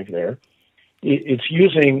 6:5 there. It's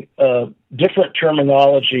using different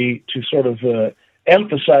terminology to sort of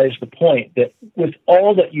emphasize the point that with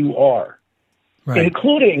all that you are, right,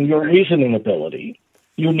 including your reasoning ability,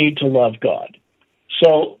 you need to love God.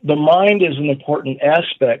 So the mind is an important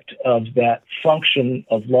aspect of that function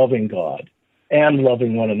of loving God and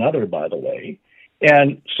loving one another, by the way.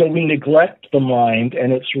 And so we neglect the mind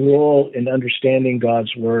and its role in understanding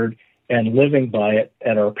God's word and living by it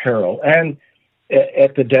at our peril and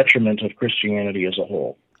at the detriment of Christianity as a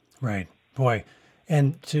whole. Right. Boy.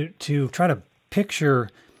 And to try to picture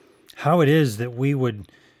how it is that we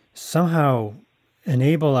would somehow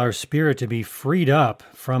enable our spirit to be freed up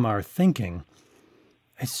from our thinking,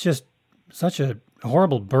 it's just such a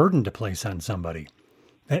horrible burden to place on somebody.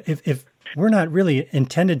 If we're not really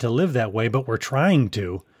intended to live that way, but we're trying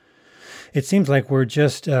to, it seems like we're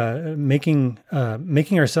just making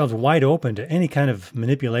ourselves wide open to any kind of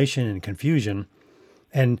manipulation and confusion.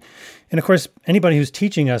 And of course, anybody who's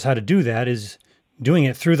teaching us how to do that is doing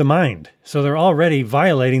it through the mind. So they're already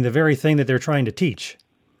violating the very thing that they're trying to teach.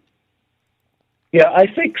 Yeah, I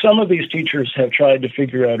think some of these teachers have tried to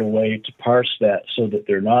figure out a way to parse that so that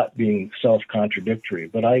they're not being self-contradictory.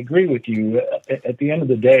 But I agree with you. At the end of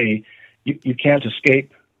the day, you can't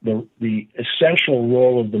escape the essential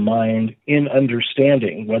role of the mind in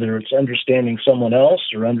understanding, whether it's understanding someone else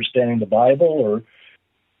or understanding the Bible or,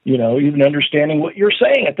 even understanding what you're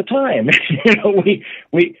saying at the time.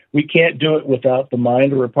 We can't do it without the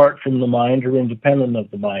mind or apart from the mind or independent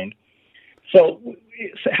of the mind. So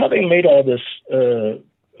having made all this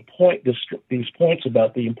these points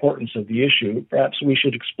about the importance of the issue, perhaps we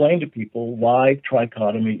should explain to people why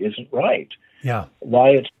trichotomy isn't right. Yeah. Why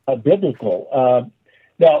it's not biblical.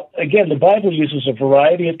 Now, again, the Bible uses a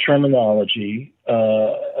variety of terminology,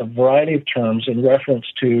 a variety of terms in reference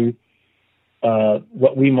to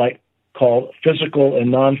what we might call physical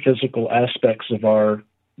and non-physical aspects of our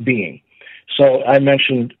being. So I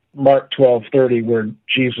mentioned Mark 12:30, where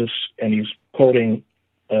Jesus, and he's quoting,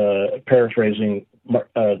 paraphrasing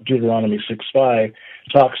Deuteronomy 6:5,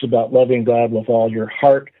 talks about loving God with all your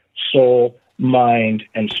heart, soul, mind,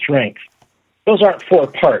 and strength. Those aren't four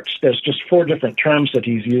parts. There's just four different terms that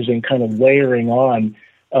he's using, kind of layering on,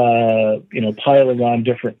 piling on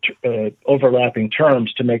different overlapping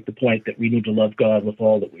terms to make the point that we need to love God with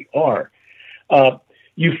all that we are.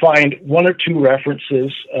 You find one or two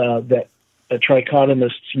references that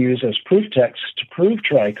trichotomists use as proof texts to prove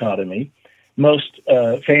trichotomy. Most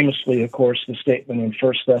famously, of course, the statement in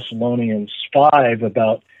 1 Thessalonians 5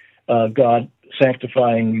 about God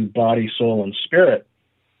sanctifying you body, soul, and spirit.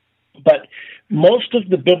 But most of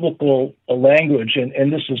the biblical language, and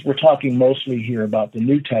we're talking mostly here about the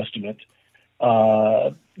New Testament,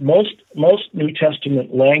 most New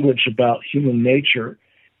Testament language about human nature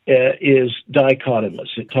is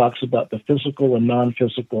dichotomous. It talks about the physical and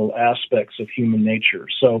non-physical aspects of human nature.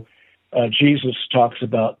 So Jesus talks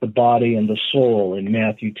about the body and the soul in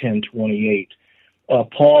Matthew 10:28.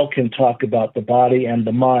 Paul can talk about the body and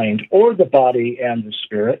the mind, or the body and the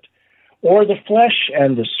spirit, or the flesh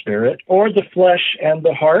and the spirit, or the flesh and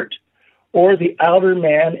the heart, or the outer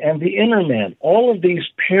man and the inner man. All of these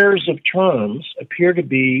pairs of terms appear to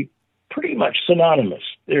be pretty much synonymous.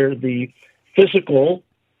 They're the physical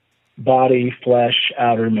body, flesh,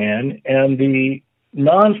 outer man, and the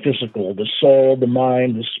non-physical, the soul, the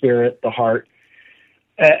mind, the spirit, the heart.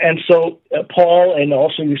 And so Paul, and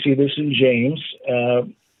also you see this in James,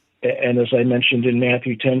 and as I mentioned in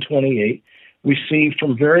Matthew 10:28, we see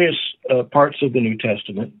from various parts of the New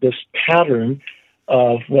Testament this pattern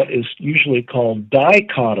of what is usually called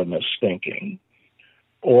dichotomous thinking,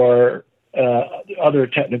 or other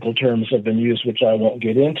technical terms have been used, which I won't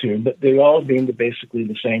get into, but they all mean basically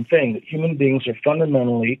the same thing, that human beings are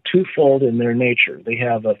fundamentally twofold in their nature. They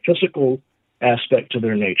have a physical aspect to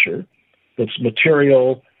their nature that's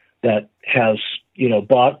material, that has,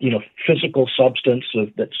 physical substance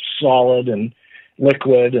that's solid and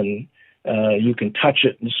liquid, and you can touch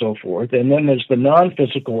it and so forth. And then there's the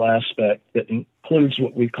non-physical aspect that includes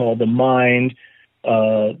what we call the mind,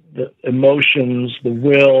 the emotions, the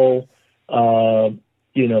will,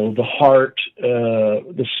 the heart,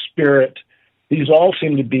 the spirit. These all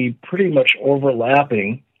seem to be pretty much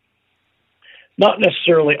overlapping, not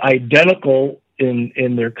necessarily identical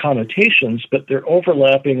in their connotations, but they're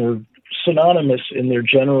overlapping or synonymous in their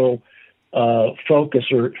general focus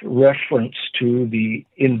or reference to the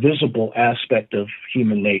invisible aspect of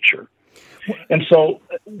human nature. And so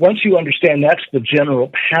once you understand that's the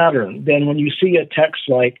general pattern, then when you see a text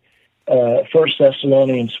like 1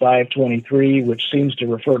 Thessalonians 5:23, which seems to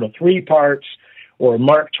refer to 3 parts, or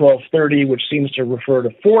Mark 12:30, which seems to refer to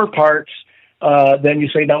 4 parts, then you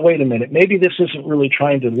say, now wait a minute, maybe this isn't really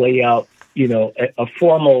trying to lay out, a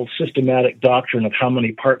formal systematic doctrine of how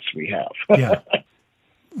many parts we have. Yeah,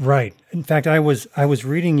 right. In fact, I was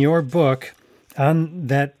reading your book on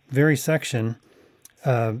that very section.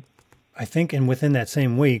 I think, and within that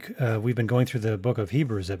same week, we've been going through the book of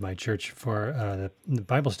Hebrews at my church for the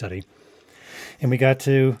Bible study, and we got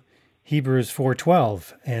to Hebrews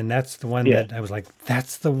 4:12, and that's the one that I was like,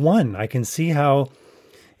 that's the one. I can see how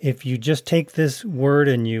if you just take this word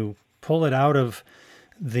and you pull it out of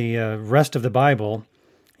the rest of the Bible,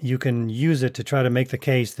 you can use it to try to make the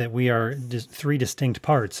case that we are just 3 distinct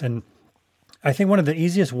parts. And I think one of the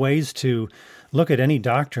easiest ways to look at any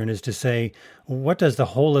doctrine is to say, what does the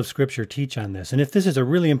whole of Scripture teach on this? And if this is a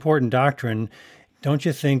really important doctrine, don't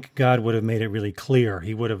you think God would have made it really clear?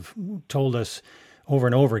 He would have told us over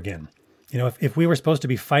and over again. If we were supposed to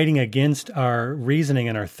be fighting against our reasoning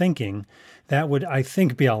and our thinking, that would, I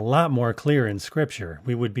think, be a lot more clear in Scripture.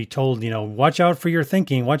 We would be told, watch out for your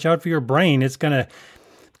thinking, watch out for your brain. It's going to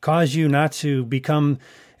cause you not to become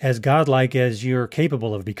as godlike as you're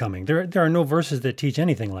capable of becoming. There are no verses that teach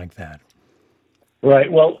anything like that. Right.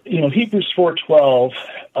 Well, Hebrews 4:12,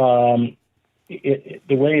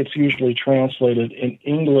 the way it's usually translated in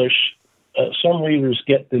English, some readers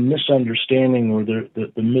get the misunderstanding or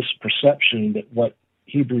the misperception that what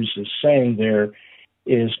Hebrews is saying there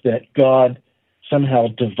is that God somehow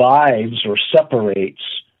divides or separates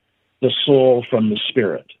the soul from the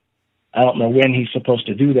spirit. I don't know when he's supposed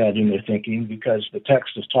to do that in their thinking, because the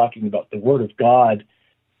text is talking about the Word of God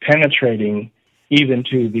penetrating even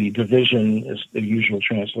to the division, is the usual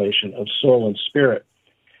translation, of soul and spirit.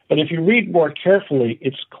 But if you read more carefully,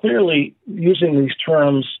 it's clearly using these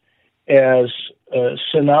terms as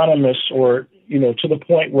synonymous, or, to the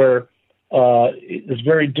point where it's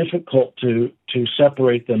very difficult to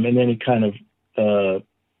separate them in any kind of,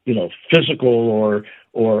 physical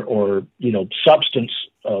or substance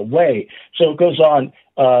way. So it goes on,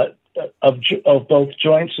 of both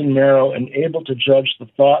joints and marrow, and able to judge the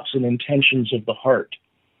thoughts and intentions of the heart.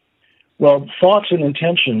 Well, thoughts and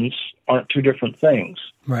intentions aren't 2 different things.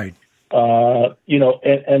 Right.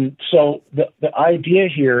 And so the idea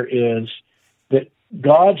here is that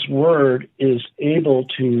God's Word is able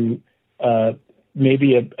to,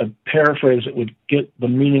 maybe a paraphrase that would get the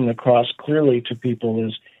meaning across clearly to people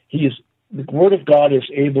is, the Word of God is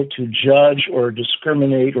able to judge or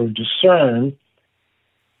discriminate or discern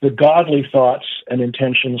the godly thoughts and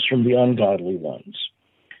intentions from the ungodly ones,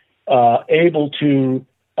 able to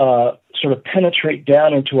sort of penetrate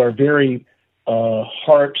down into our very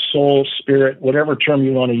heart, soul, spirit, whatever term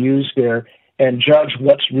you want to use there, and judge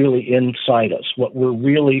what's really inside us, what we're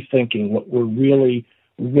really thinking, what we're really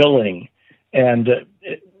willing. And,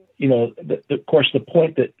 of course, the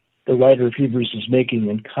point that the writer of Hebrews is making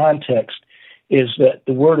in context is that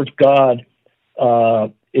the Word of God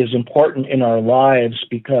is important in our lives,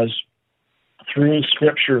 because through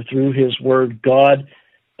Scripture, through His Word, God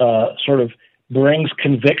sort of brings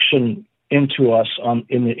conviction into us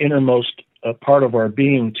in the innermost part of our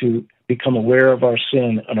being to become aware of our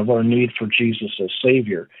sin and of our need for Jesus as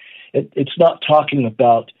Savior. It's not talking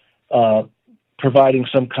about providing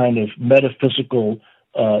some kind of metaphysical,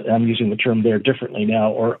 I'm using the term there differently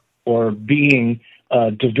now, or being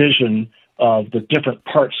division of the different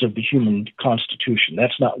parts of the human constitution.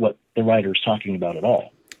 That's not what the writer is talking about at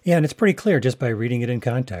all. Yeah, and it's pretty clear just by reading it in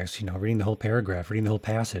context, reading the whole paragraph, reading the whole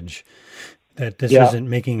passage, that this isn't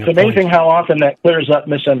making a point. It's amazing how often that clears up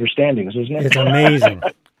misunderstandings, isn't it? It's amazing.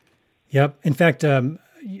 Yep. In fact, I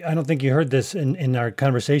don't think you heard this in our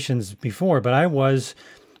conversations before, but I was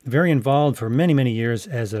very involved for many, many years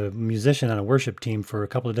as a musician on a worship team for a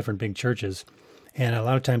couple of different big churches. And a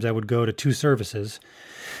lot of times I would go to 2 services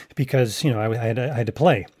because, I had to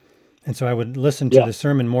play. And so I would listen to the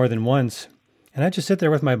sermon more than once. And I'd just sit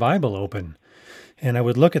there with my Bible open. And I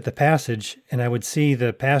would look at the passage and I would see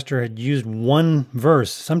the pastor had used one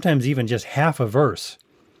verse, sometimes even just half a verse.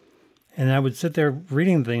 And I would sit there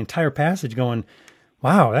reading the entire passage going,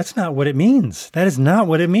 wow, that's not what it means. That is not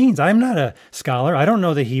what it means. I'm not a scholar. I don't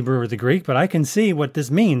know the Hebrew or the Greek, but I can see what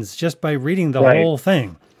this means just by reading the whole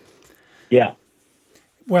thing. Yeah.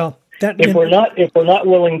 Well, if we're not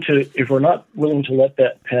willing to let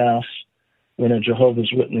that pass when a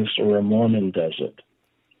Jehovah's Witness or a Mormon does it,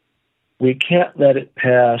 we can't let it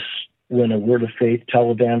pass when a Word of Faith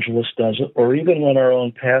televangelist does it, or even when our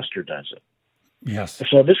own pastor does it. Yes.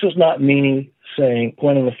 So this is not me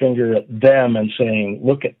pointing the finger at them and saying,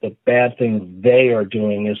 look at the bad thing they are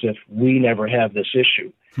doing, as if we never have this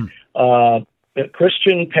issue.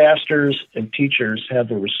 Christian pastors and teachers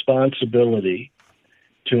have a responsibility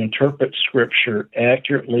to interpret Scripture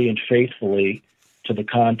accurately and faithfully to the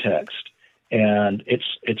context. And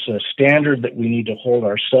it's a standard that we need to hold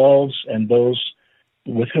ourselves and those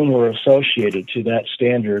with whom we're associated to that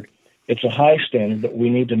standard. It's a high standard, but we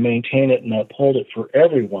need to maintain it and uphold it for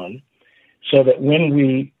everyone, so that when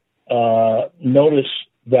we notice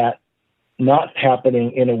that not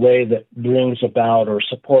happening in a way that brings about or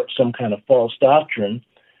supports some kind of false doctrine,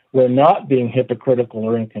 we're not being hypocritical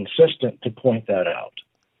or inconsistent to point that out.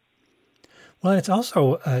 Well, it's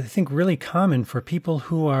also, I think, really common for people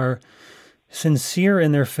who are sincere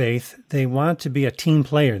in their faith. They want to be a team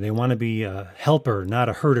player. They want to be a helper, not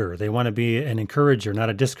a herder. They want to be an encourager, not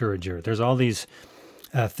a discourager. There's all these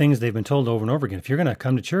things they've been told over and over again. If you're going to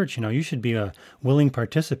come to church, you should be a willing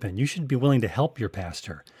participant. You should be willing to help your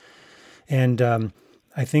pastor. And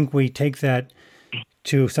I think we take that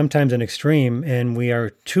to sometimes an extreme, and we are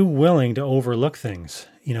too willing to overlook things,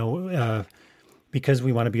 because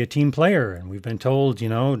we want to be a team player. And we've been told,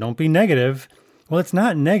 don't be negative. Well, it's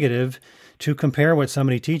not negative to compare what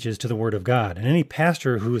somebody teaches to the Word of God. And any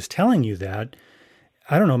pastor who is telling you that,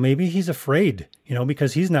 I don't know, maybe he's afraid,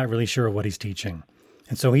 because he's not really sure of what he's teaching.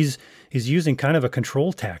 And so he's using kind of a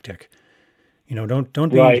control tactic. Don't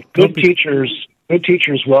be right. Good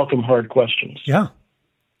teachers welcome hard questions. Yeah,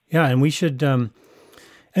 and we should.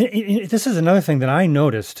 This is another thing that I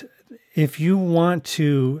noticed. If you want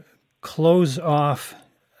to close off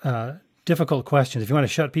difficult questions, if you want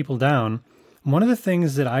to shut people down, one of the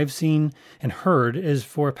things that I've seen and heard is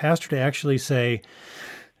for a pastor to actually say,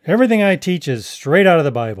 "Everything I teach is straight out of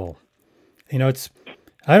the Bible."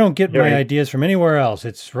 I don't get my ideas from anywhere else.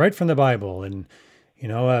 It's right from the Bible. And,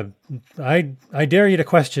 I dare you to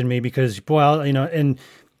question me because, and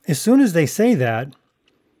as soon as they say that,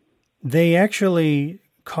 they actually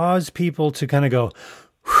cause people to kind of go,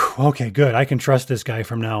 okay, good. I can trust this guy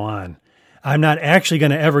from now on. I'm not actually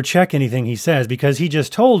going to ever check anything he says because he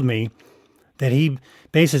just told me that he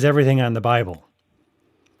bases everything on the Bible.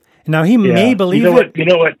 Now he may believe it. You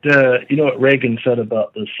know what Reagan said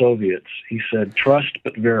about the Soviets? He said, "Trust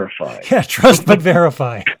but verify." Yeah, trust but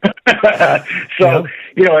verify. So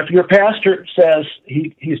if your pastor says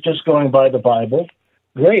he's just going by the Bible,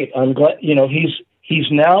 great. I'm glad.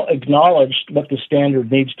 He's now acknowledged what the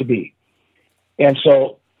standard needs to be, and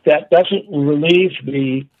so that doesn't relieve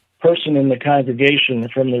the person in the congregation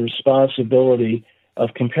from the responsibility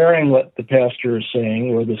of comparing what the pastor is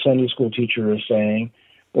saying or the Sunday school teacher is saying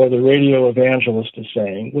or the radio evangelist is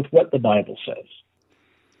saying with what the Bible says.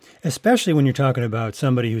 Especially when you're talking about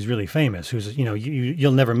somebody who's really famous, who's,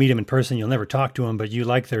 you'll never meet him in person, you'll never talk to him, but you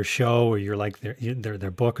like their show or you like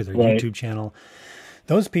their book or their YouTube channel.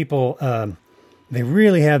 Those people, they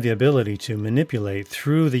really have the ability to manipulate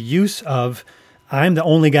through the use of, I'm the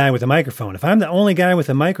only guy with a microphone. If I'm the only guy with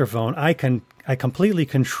a microphone, I completely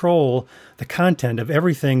control the content of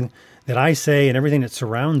everything that I say and everything that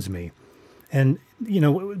surrounds me. And,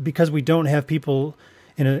 because we don't have people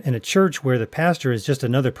in a church where the pastor is just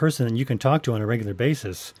another person that you can talk to on a regular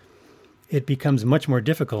basis, it becomes much more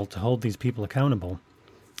difficult to hold these people accountable.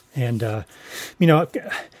 And,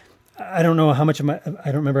 I don't know how much of I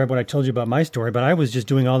don't remember what I told you about my story, but I was just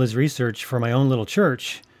doing all this research for my own little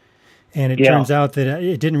church. And it turns out that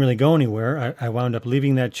it didn't really go anywhere. I wound up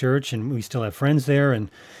leaving that church, and we still have friends there.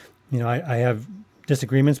 And, I have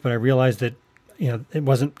disagreements, but I realized that, I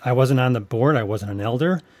wasn't on the board. I wasn't an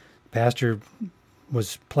elder. The pastor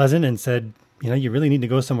was pleasant and said, you really need to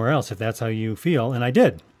go somewhere else if that's how you feel. And I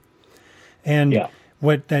did. And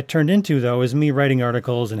what that turned into, though, is me writing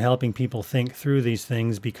articles and helping people think through these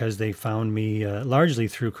things because they found me largely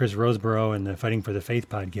through Chris Roseborough and the Fighting for the Faith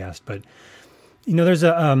podcast. But, there's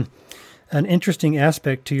an interesting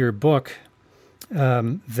aspect to your book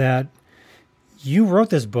that you wrote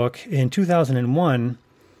this book in 2001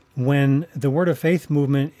 when the Word of Faith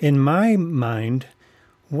movement, in my mind,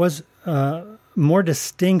 was more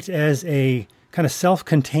distinct as a kind of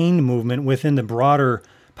self-contained movement within the broader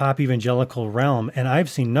pop evangelical realm. And I've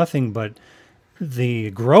seen nothing but the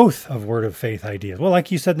growth of Word of Faith ideas. Well, like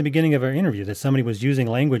you said in the beginning of our interview, that somebody was using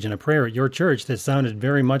language in a prayer at your church that sounded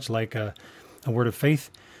very much like a Word of Faith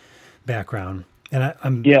background. And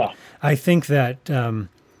I think that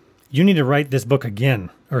you need to write this book again,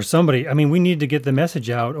 or somebody. I mean, we need to get the message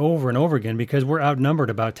out over and over again because we're outnumbered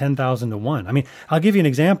about 10,000 to 1. I mean, I'll give you an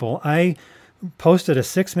example. I posted a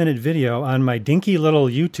 6-minute video on my dinky little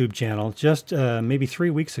YouTube channel just maybe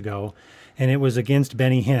 3 weeks ago, and it was against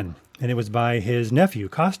Benny Hinn, and it was by his nephew,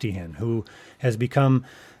 Costi Hinn, who has become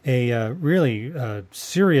a really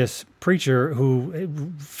serious preacher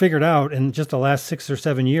who figured out in just the last 6 or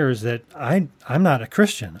 7 years that I'm not a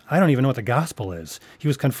Christian. I don't even know what the gospel is. He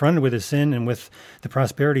was confronted with his sin and with the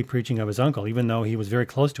prosperity preaching of his uncle, even though he was very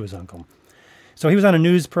close to his uncle. So he was on a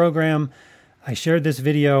news program. I shared this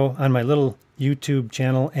video on my little YouTube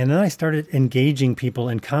channel, and then I started engaging people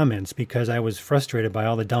in comments because I was frustrated by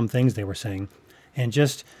all the dumb things they were saying. And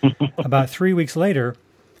just about 3 weeks later,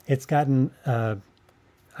 it's gotten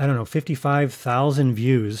 55,000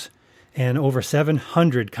 views and over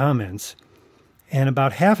 700 comments. And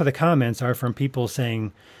about half of the comments are from people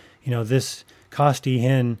saying, this Costi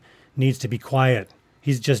Hinn needs to be quiet.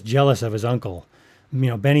 He's just jealous of his uncle.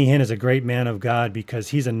 Benny Hinn is a great man of God because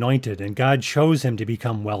he's anointed and God chose him to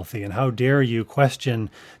become wealthy. And how dare you question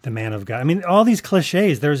the man of God? I mean, all these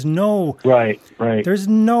cliches, there's no... Right. There's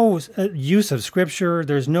no use of scripture.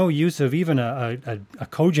 There's no use of even a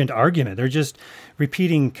cogent argument. They're just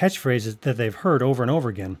repeating catchphrases that they've heard over and over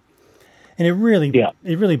again. And it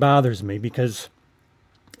really bothers me because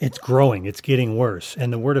it's growing. It's getting worse.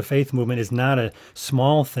 And the Word of Faith movement is not a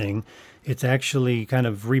small thing. It's actually kind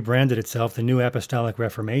of rebranded itself, the New Apostolic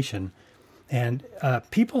Reformation. And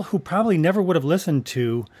people who probably never would have listened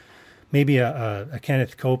to maybe a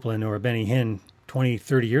Kenneth Copeland or a Benny Hinn 20,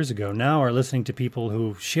 30 years ago now are listening to people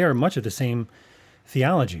who share much of the same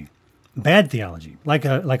theology, bad theology, like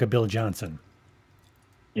a Bill Johnson.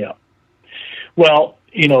 Yeah. Well,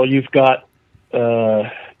 you've got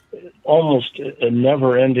almost a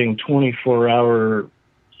never-ending 24-hour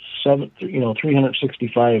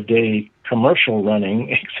 365-day commercial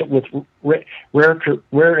running, except with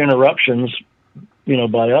rare interruptions,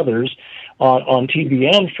 by others on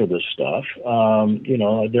TBN for this stuff.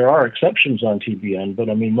 There are exceptions on TBN, but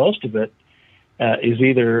I mean, most of it is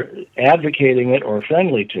either advocating it or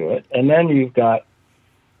friendly to it. And then you've got,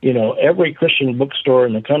 every Christian bookstore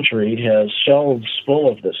in the country has shelves full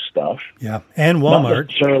of this stuff. Yeah, and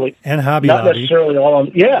Walmart, and Hobby Not Lobby. necessarily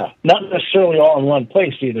all in one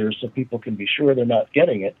place either, so people can be sure they're not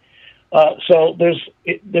getting it. So there's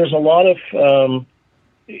a lot of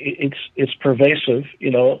it's pervasive.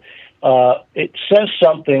 It says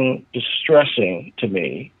something distressing to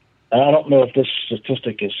me. And I don't know if this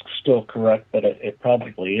statistic is still correct, but it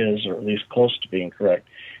probably is, or at least close to being correct,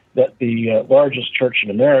 that the largest church in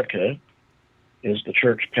America is the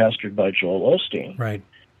church pastored by Joel Osteen. Right.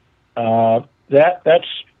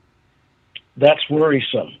 That's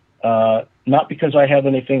worrisome. Not because I have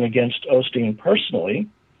anything against Osteen personally.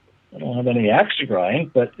 I don't have any axe to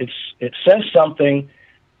grind, but it says something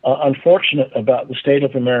unfortunate about the state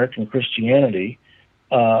of American Christianity,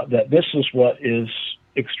 that this is what is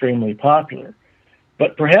extremely popular.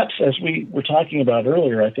 But perhaps, as we were talking about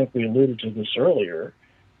earlier, I think we alluded to this earlier,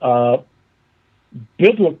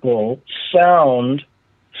 biblical, sound,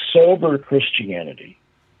 sober Christianity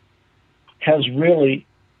has really,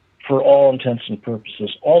 for all intents and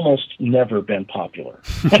purposes, almost never been popular.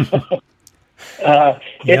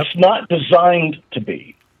 It's not designed to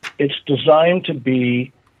be. It's designed to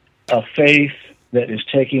be a faith that is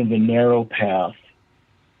taking the narrow path.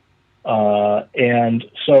 And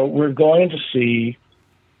so we're going to see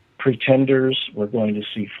pretenders, we're going to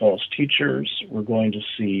see false teachers, we're going to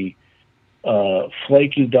see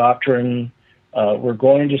flaky doctrine, We're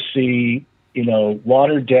going to see,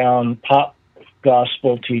 watered down pop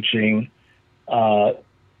gospel teaching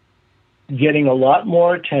getting a lot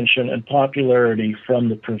more attention and popularity from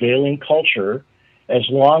the prevailing culture, as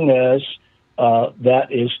long as that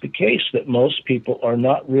is the case, that most people are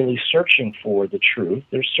not really searching for the truth.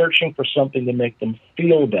 They're searching for something to make them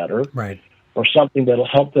feel better. Right. Or something that'll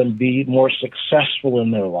help them be more successful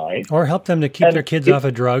in their life. Or help them to keep their kids off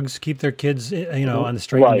of drugs, keep their kids, on the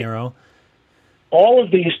straight and narrow. All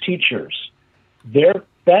of these teachers,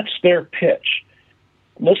 that's their pitch.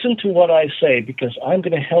 Listen to what I say, because I'm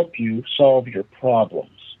going to help you solve your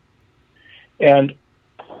problems. And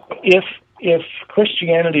if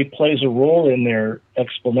Christianity plays a role in their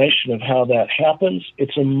explanation of how that happens,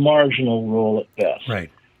 it's a marginal role at best.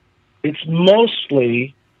 Right. It's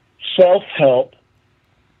mostly self-help.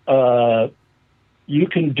 You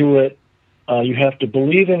can do it. You have to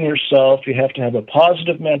believe in yourself. You have to have a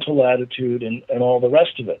positive mental attitude and all the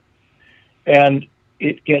rest of it. And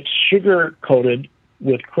it gets sugar-coated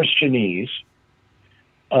with Christianese.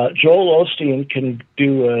 Joel Osteen can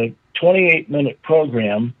do a 28-minute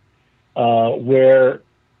program where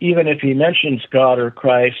even if he mentions God or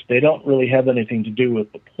Christ, they don't really have anything to do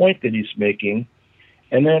with the point that he's making.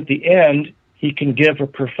 And then at the end, he can give a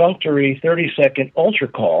perfunctory 30-second altar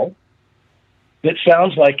call that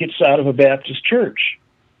sounds like it's out of a Baptist church.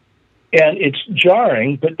 And it's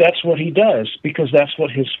jarring, but that's what he does, because that's what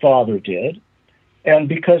his father did. And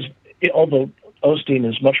because, although Osteen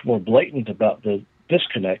is much more blatant about the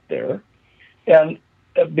disconnect there, and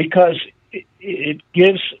because it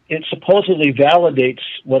supposedly validates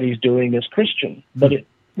what he's doing as Christian, but it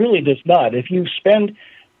really does not. If you spend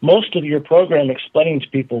most of your program explaining to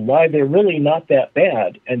people why they're really not that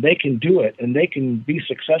bad, and they can do it, and they can be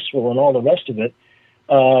successful and all the rest of it,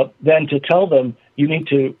 then to tell them you need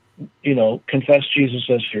to, confess Jesus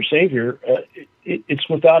as your Savior, it's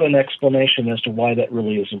without an explanation as to why that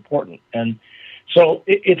really is important. And so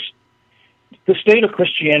it's the state of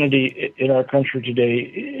Christianity in our country today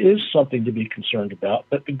is something to be concerned about.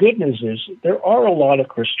 But the good news is there are a lot of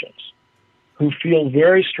Christians who feel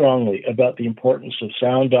very strongly about the importance of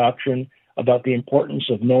sound doctrine, about the importance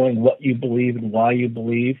of knowing what you believe and why you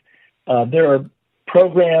believe. There are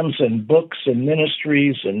programs and books and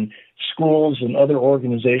ministries and schools and other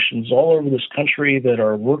organizations all over this country that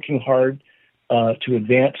are working hard to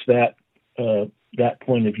advance that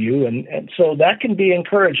point of view, and so that can be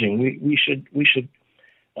encouraging. We should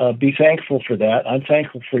be thankful for that. I'm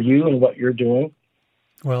thankful for you and what you're doing.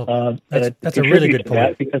 Well, that's a really good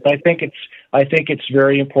point, because I think it's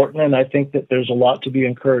very important, and I think that there's a lot to be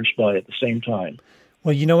encouraged by at the same time.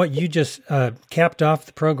 Well, you know what? You just capped off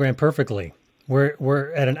the program perfectly.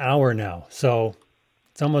 We're at an hour now, so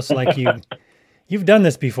it's almost like you've done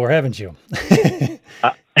this before, haven't you?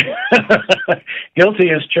 Guilty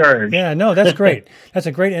as charged. Yeah, no, that's great. That's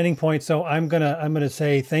a great ending point. So I'm gonna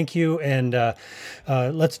say thank you, and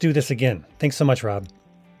let's do this again. Thanks so much, Rob.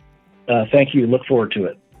 Thank you. Look forward to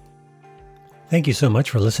it. Thank you so much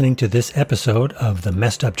for listening to this episode of the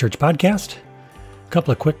Messed Up Church podcast. A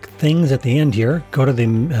couple of quick things at the end here. Go to the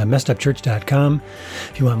messedupchurch.com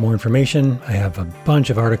if you want more information. I have a bunch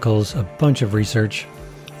of articles, a bunch of research.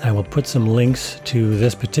 I will put some links to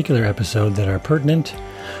this particular episode that are pertinent.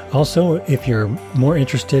 Also, if you're more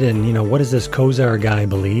interested in, what does this Kozar guy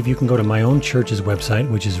believe, you can go to my own church's website,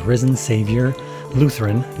 which is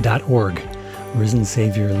risensaviorlutheran.org.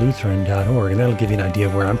 risensaviorlutheran.org, and that'll give you an idea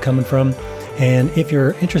of where I'm coming from. And if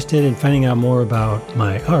you're interested in finding out more about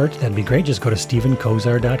my art, that'd be great. Just go to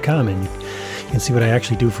stephenkozar.com and you can see what I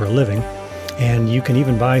actually do for a living. And you can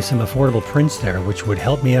even buy some affordable prints there, which would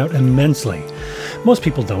help me out immensely. Most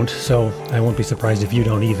people don't, so I won't be surprised if you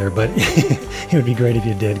don't either, but it would be great if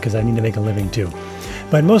you did, because I need to make a living too.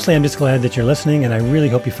 But mostly I'm just glad that you're listening, and I really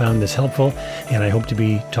hope you found this helpful, and I hope to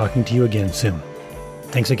be talking to you again soon.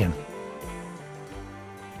 Thanks again.